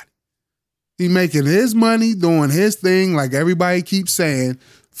nobody. He making his money, doing his thing, like everybody keeps saying.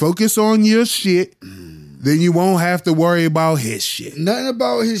 Focus on your shit, then you won't have to worry about his shit. Nothing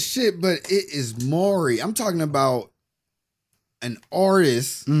about his shit, but it is Maury. I'm talking about an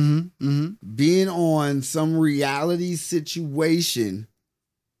artist being on some reality situation,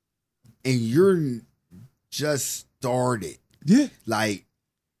 and you're just started. Yeah. Like,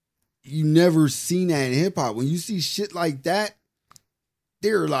 you never seen that in hip hop. When you see shit like that,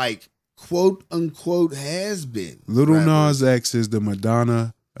 they're like, quote unquote, has been. Little Nas X is the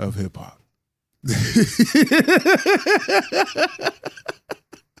Madonna of hip hop. You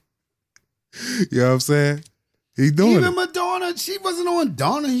know what I'm saying? He's doing Even it. Madonna She wasn't on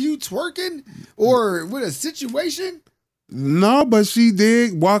Donahue twerking or with a situation. No, but she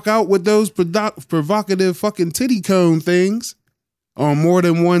did walk out with those provocative fucking titty cone things on more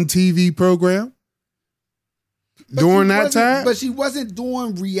than one TV program during that time. But she wasn't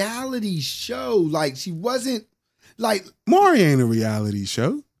doing reality show. Like she wasn't like Maury ain't a reality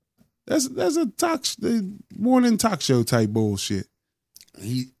show. That's a morning talk show type bullshit.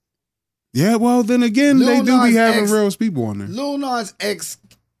 Yeah, well then again, Lil they do Nas be having X- real people on there. Lil Nas X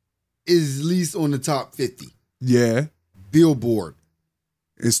is at least on the top 50 Yeah. Billboard.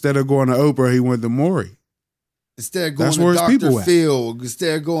 Instead of going to Oprah, he went to Maury. Instead of going That's where to his people Dr. at. Phil,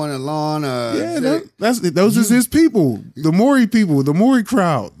 instead of going to Lana. Yeah, those is his people. The Maury people, the Maury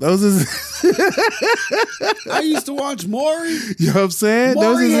crowd. Those is I used to watch Maury. you know what I'm saying? Maury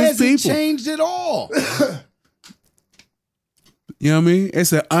Those is his hasn't people. changed at all. You know what I mean?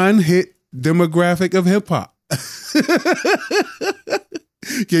 It's an unhit demographic of hip hop.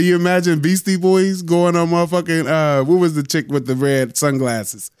 Can you imagine Beastie Boys going on motherfucking what was the chick with the red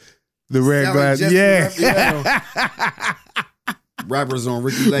sunglasses? The red Sound like glasses. Jesse Yeah. Rappers on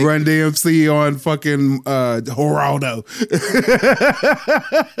Ricky Lake. Run DMC on fucking Geraldo.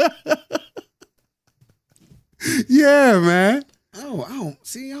 Yeah, man. I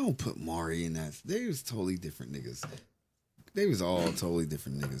don't put Maury in that. They was totally different niggas. They was all totally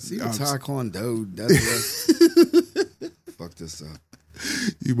different niggas. Even Taekwondo does that. Fuck this up.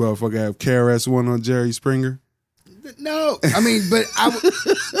 You motherfucker have KRS-One on Jerry Springer. No, I mean, but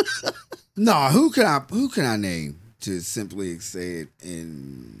no. Who can I name to simply say it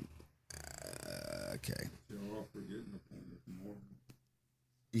in? Okay.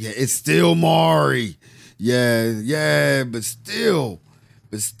 Yeah, it's still Maury. Yeah, but still,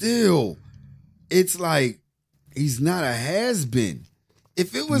 it's like he's not a has-been.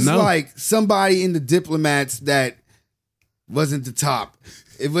 If it was like somebody in the Diplomats that wasn't the top,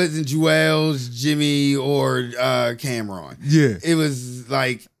 it wasn't Joel's, Jimmy, or Cameron. Yeah. It was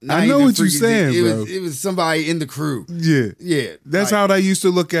like I know what you're saying, bro. It was somebody in the crew. Yeah. That's like, how they used to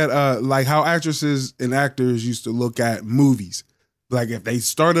look at like how actresses and actors used to look at movies. Like if they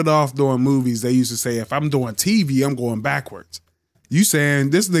started off doing movies, they used to say, if I'm doing TV, I'm going backwards. You saying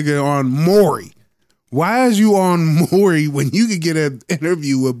this nigga on Maury. Why is you on Maury when you could get an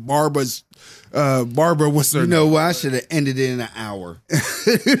interview with Barbara, what's her name? You know what? I should have ended it in an hour.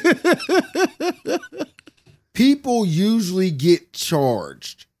 People usually get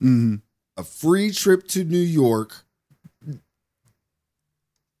charged a free trip to New York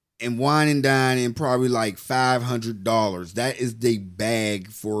and wine and dine in probably like $500. That is the bag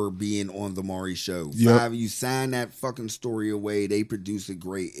for being on the Maury Show. Yep. You sign that fucking story away, they produce it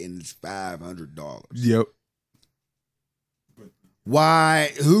great, and it's $500. Yep. Why?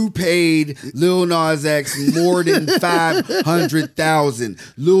 Who paid Lil Nas X more than $500,000?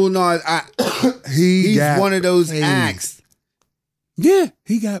 Lil Nas, he's one of those acts. Yeah,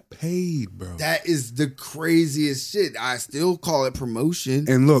 he got paid, bro. That is the craziest shit. I still call it promotion.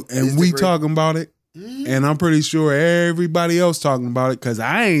 And look, and we talking about it, and I'm pretty sure everybody else talking about it because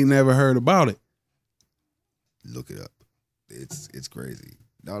I ain't never heard about it. Look it up. It's crazy.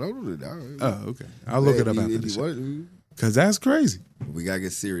 No, don't. Oh, okay. I'll look it up after this. Because that's crazy. We got to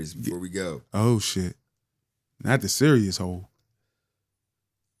get serious before we go. Oh, shit. Not the serious hole.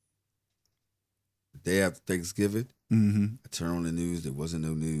 Day after Thanksgiving, Mm-hmm. I turn on the news. There wasn't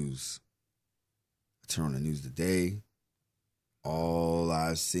no news. I turn on the news today. All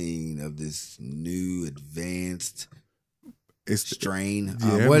I've seen of this new advanced strain.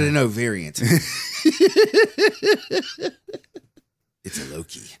 Yeah, variant. It's a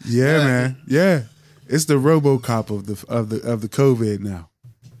Loki. Yeah, man. Yeah. It's the RoboCop of the COVID now.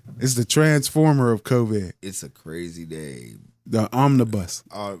 It's the transformer of COVID. It's a crazy day. The omnibus.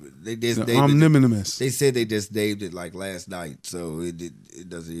 The omniminous. They said they just named it like last night, so it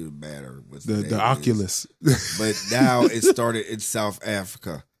doesn't even matter what's the Oculus. But now it started in South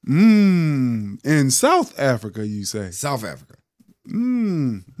Africa. In South Africa, you say? South Africa.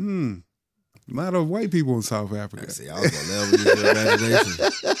 A lot of white people in South Africa. See, I was gonna level your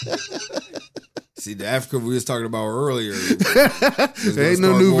imagination. See, the Africa we was talking about earlier. There ain't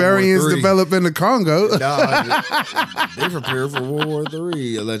no new variants developed in the Congo. Nah, they prepared for World War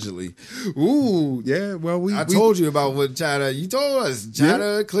III, allegedly. Ooh, yeah. Well, I told you about what China. You told us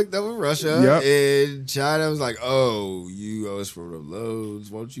China clicked up with Russia, and China was like, "Oh, you owe us for the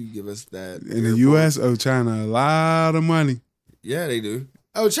loads. Why don't you give us that?" And the U.S. owe China a lot of money. Yeah, they do.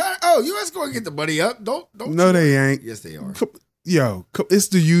 Oh, China. Oh, U.S. going to get the money up. Don't. No, they ain't. Yes, they are. Yo, it's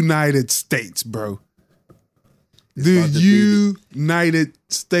the United States, bro. The United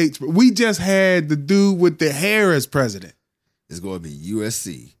States. We just had the dude with the hair as president. is going to be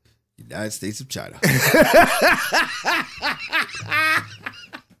USC, United States of China.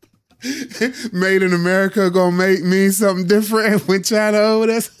 Made in America gonna mean something different when China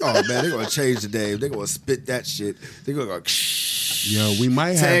over us. Oh man, they're gonna change the name. They're gonna spit that shit. They're gonna go. Yo, we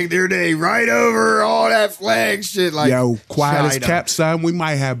might tag have their name right over all that flag shit. Like quiet as China. kept, son. We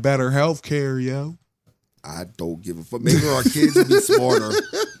might have better health care, yo. I don't give a fuck. Maybe our kids will be smarter.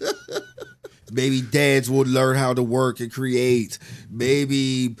 Maybe dads will learn how to work and create.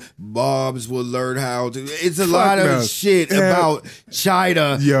 Maybe moms will learn how to. It's a lot of shit about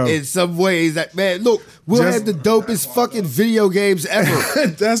China in some ways that, man, look, we'll have the dopest fucking video games ever.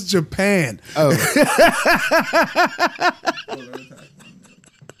 That's Japan. Oh.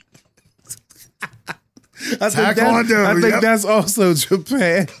 I think that's also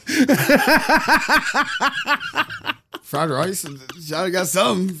Japan. Fried rice, China got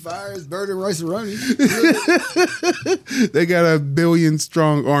something. Fire is burning rice and running. They got a 1 billion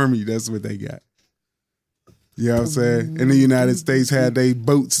strong army. That's what they got. You know what I'm saying? And the United States had they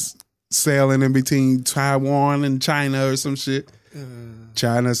boats sailing in between Taiwan and China or some shit.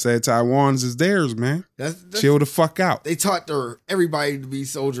 China said Taiwan's is theirs, man. That's chill the fuck out. They taught everybody to be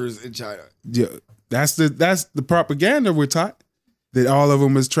soldiers in China. Yeah, that's the propaganda we're taught. That all of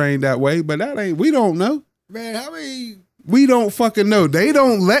them is trained that way, but that ain't. We don't know. Man, how many? We don't fucking know. They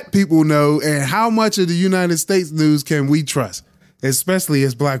don't let people know. And how much of the United States news can we trust? Especially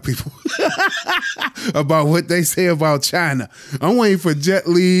as black people. About what they say about China. I'm waiting for Jet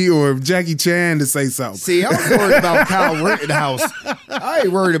Li or Jackie Chan to say something. See, I'm worried about Kyle Rittenhouse. I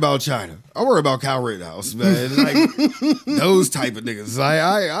ain't worried about China. I'm worried about Kyle Rittenhouse, man. Like those type of niggas.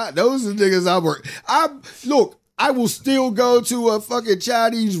 Like those are the niggas I'm worried. Look, I will still go to a fucking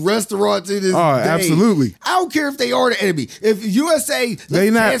Chinese restaurant to this day. Absolutely. I don't care if they are the enemy. If USA,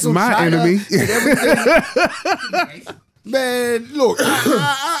 they not my China enemy. And everything. Man, look,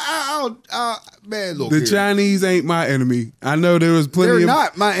 man, look. The Chinese ain't my enemy. I know there was plenty. They're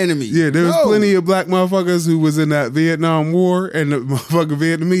not my enemy. Yeah, there was plenty of black motherfuckers who was in that Vietnam War, and the motherfucking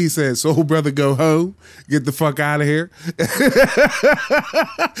Vietnamese said, "Soul brother, go home, get the fuck out of here."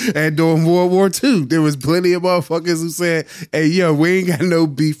 And during World War II, there was plenty of motherfuckers who said, "Hey, yo, we ain't got no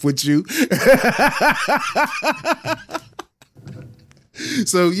beef with you."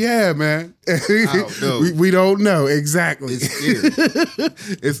 So yeah, man. we don't know exactly.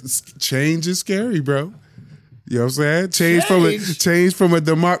 It's scary. Change is scary, bro. You know what I'm saying? Change from a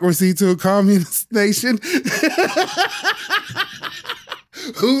democracy to a communist nation.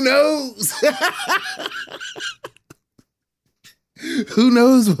 Who knows? Who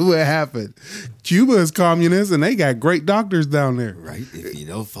knows what would happen? Cuba is communist and they got great doctors down there. Right. If you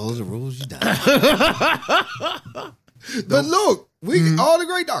don't follow the rules, you die. But look, all the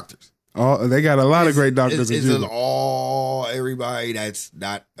great doctors. They got a lot of great doctors. It's everybody that's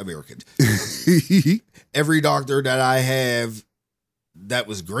not American. Every doctor that I have that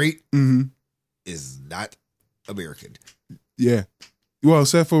was great is not American. Yeah. Well,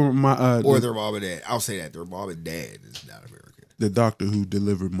 except for my or their mom and dad. I'll say that their mom and dad is not American. The doctor who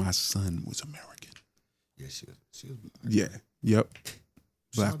delivered my son was American. Yeah, she was. Yeah. Yep.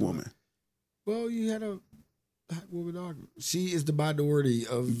 Black woman. Well, you had a black woman doctor. She is the minority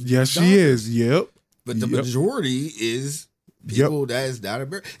of. Yes, doctors. She is. Yep. But the majority is people that is not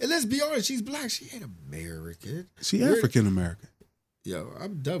American. And let's be honest, she's black. She ain't American. She African American. Yo,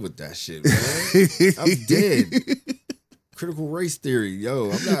 I'm done with that shit, man. I'm dead. Critical race theory,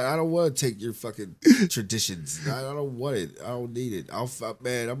 yo. I don't want to take your fucking traditions. I don't want it. I don't need it. I'm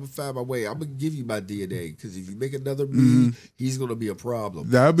gonna find my way. I'm gonna give you my DNA because if you make another me, he's gonna be a problem.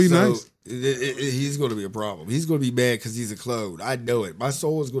 That'd be nice. He's gonna be a problem. He's gonna be mad because he's a clone. I know it. My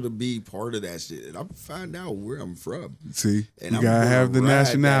soul is gonna be part of that shit, and I'm gonna find out where I'm from. See, and you gotta have the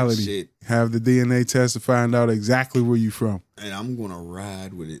nationality, have the DNA test to find out exactly where you from, and I'm gonna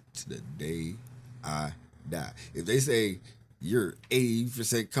ride with it to the day I die. If they say you're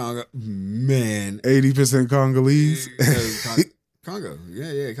 80% Congo, man, 80% Congolese, Congo,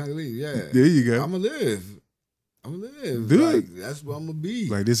 yeah, Congolese, yeah. There you go. I'm gonna live. Dude, that's what I'm gonna be.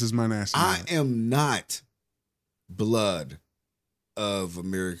 Like this is my nationality. I am not blood of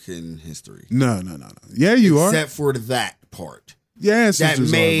American history. No. Yeah, you are. Except for that part. Yeah, that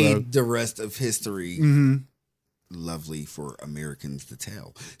made the rest of history. Lovely for Americans to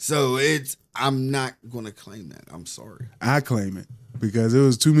tell. So I'm not going to claim that. I'm sorry. I claim it because there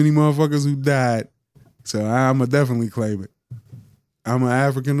was too many motherfuckers who died. So I'm going to definitely claim it. I'm an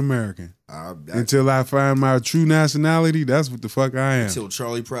African American. Until I find my true nationality, that's what the fuck I am. Until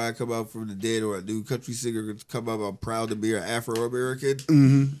Charlie Pride come out from the dead or a new country singer come up, I'm proud to be an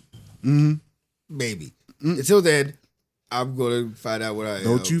Afro-American. Maybe. Until then, I'm gonna find out what I am.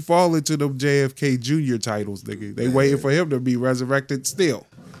 Don't you fall into them JFK Jr. titles, nigga. They waiting for him to be resurrected still.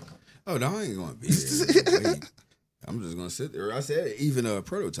 Oh no, I ain't gonna be there. Wait. I'm just gonna sit there. I said even a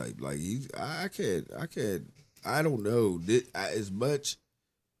prototype. Like I don't know. As much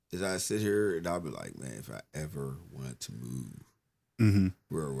as I sit here and I'll be like, man, if I ever wanted to move,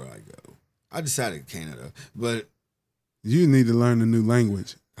 where would I go? I decided Canada, but you need to learn a new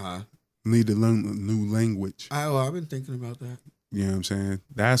language. Huh? Need to learn a new language. I've been thinking about that. You know what I'm saying?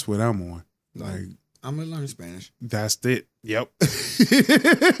 That's what I'm on. Like I'm gonna learn Spanish. That's it. Yep.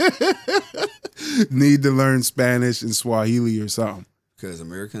 Need to learn Spanish and Swahili or something. Because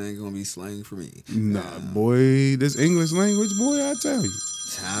American ain't gonna be slang for me. Nah, boy, this English language, boy, I tell you.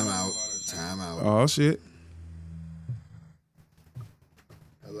 Time out. Oh shit.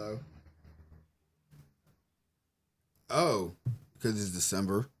 Hello. Oh, because it's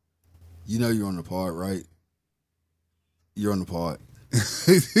December. You know you're on the pod, right? You're on the pod.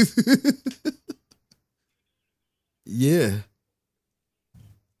 Yeah.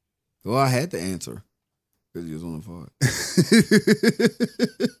 Well, I had to answer because he was on the pod.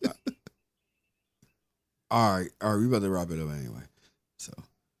 All right, we about to wrap it up anyway. So,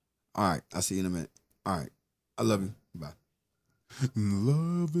 all right, I'll see you in a minute. All right, I love you. Bye.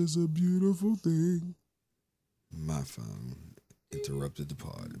 Love is a beautiful thing. My phone interrupted the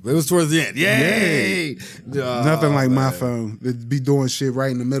pod, but it was towards the end. Yay! Oh, nothing like man. my phone. It'd be doing shit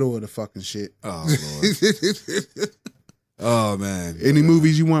right in the middle of the fucking shit. Oh Lord. Oh man. Any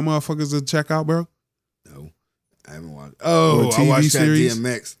movies you want motherfuckers to check out, bro? No, I haven't watched. Oh, Or I TV watched series? that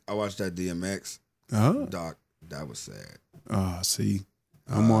DMX. I watched that DMX Oh. doc. That was sad. Oh, see.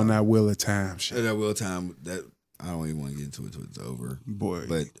 I'm on that Wheel of Time shit. That Will Time. That I don't even want to get into it until it's over. Boy.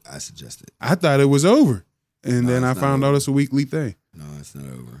 But I suggest it. I thought it was over. And No, then I it's not found out over. it's a weekly thing. No, it's not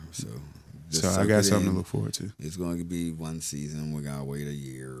over. So I got something to look forward to. It's going to be one season. We're gonna wait a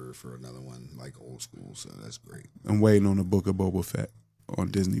year for another one, like old school. So that's great. I'm waiting on the Book of Boba Fett on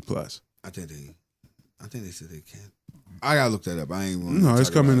Disney Plus. I think they said they can't. I gotta look that up. I ain't. No, it's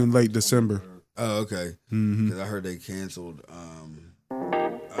coming in late December. Oh, okay. Mm-hmm. Because I heard they canceled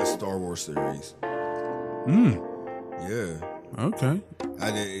a Star Wars series. Yeah, Okay.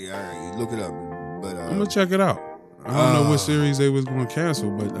 I did. Look it up. But I'm gonna check it out. I don't know what series they was gonna cancel,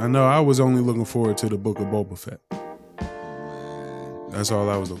 but I know I was only looking forward to the Book of Boba Fett. That's all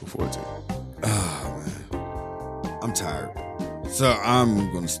I was looking forward to. Oh man, I'm tired. So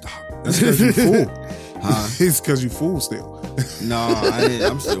I'm gonna stop. That's because you fool. Huh? It's because you fool still. No,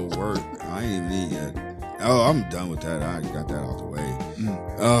 I'm still at work. I ain't even eat yet. Oh, I'm done with that. I got that out the way.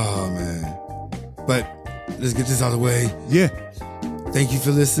 Oh man, but let's get this out of the way. Yeah. Thank you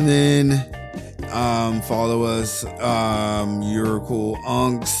for listening. Follow us, Your Cool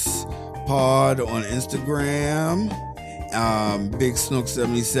Unks Pod on Instagram. Big Snook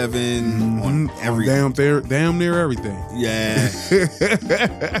 77 on everything. Damn near everything. Yeah.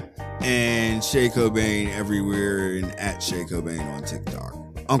 And Shay Cobain everywhere and at Shay Cobain on TikTok.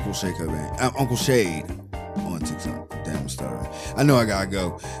 Uncle Shay Cobain. Uncle Shade on TikTok. Damn, I'm stuttering. I know I gotta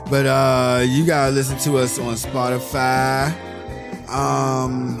go. But you gotta listen to us on Spotify.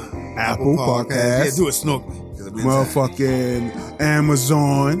 Apple Podcasts. Yeah, do it, Snook. Motherfucking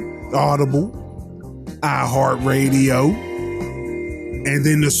Amazon, Audible, iHeartRadio, and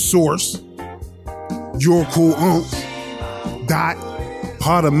then the source,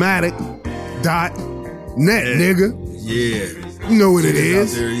 yourcoolunks.podomatic.net, nigga. Yeah. You know what it Out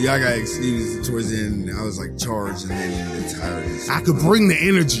is. there. Y'all got excused towards the end. I was like charged and then tired. I could bring the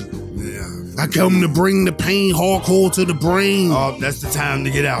energy. Yeah. I come to bring the pain hardcore to the brain. Oh, that's the time to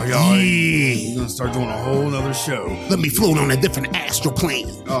get out, y'all. Yeah. We're gonna start doing a whole nother show. Let me float on a different astral plane.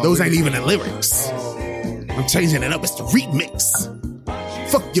 Oh, Those look ain't at even the lyrics. I'm changing it up. It's the remix.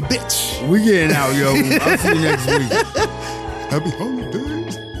 Fuck your bitch. We getting out, yo. I'll see you next week. Happy holidays.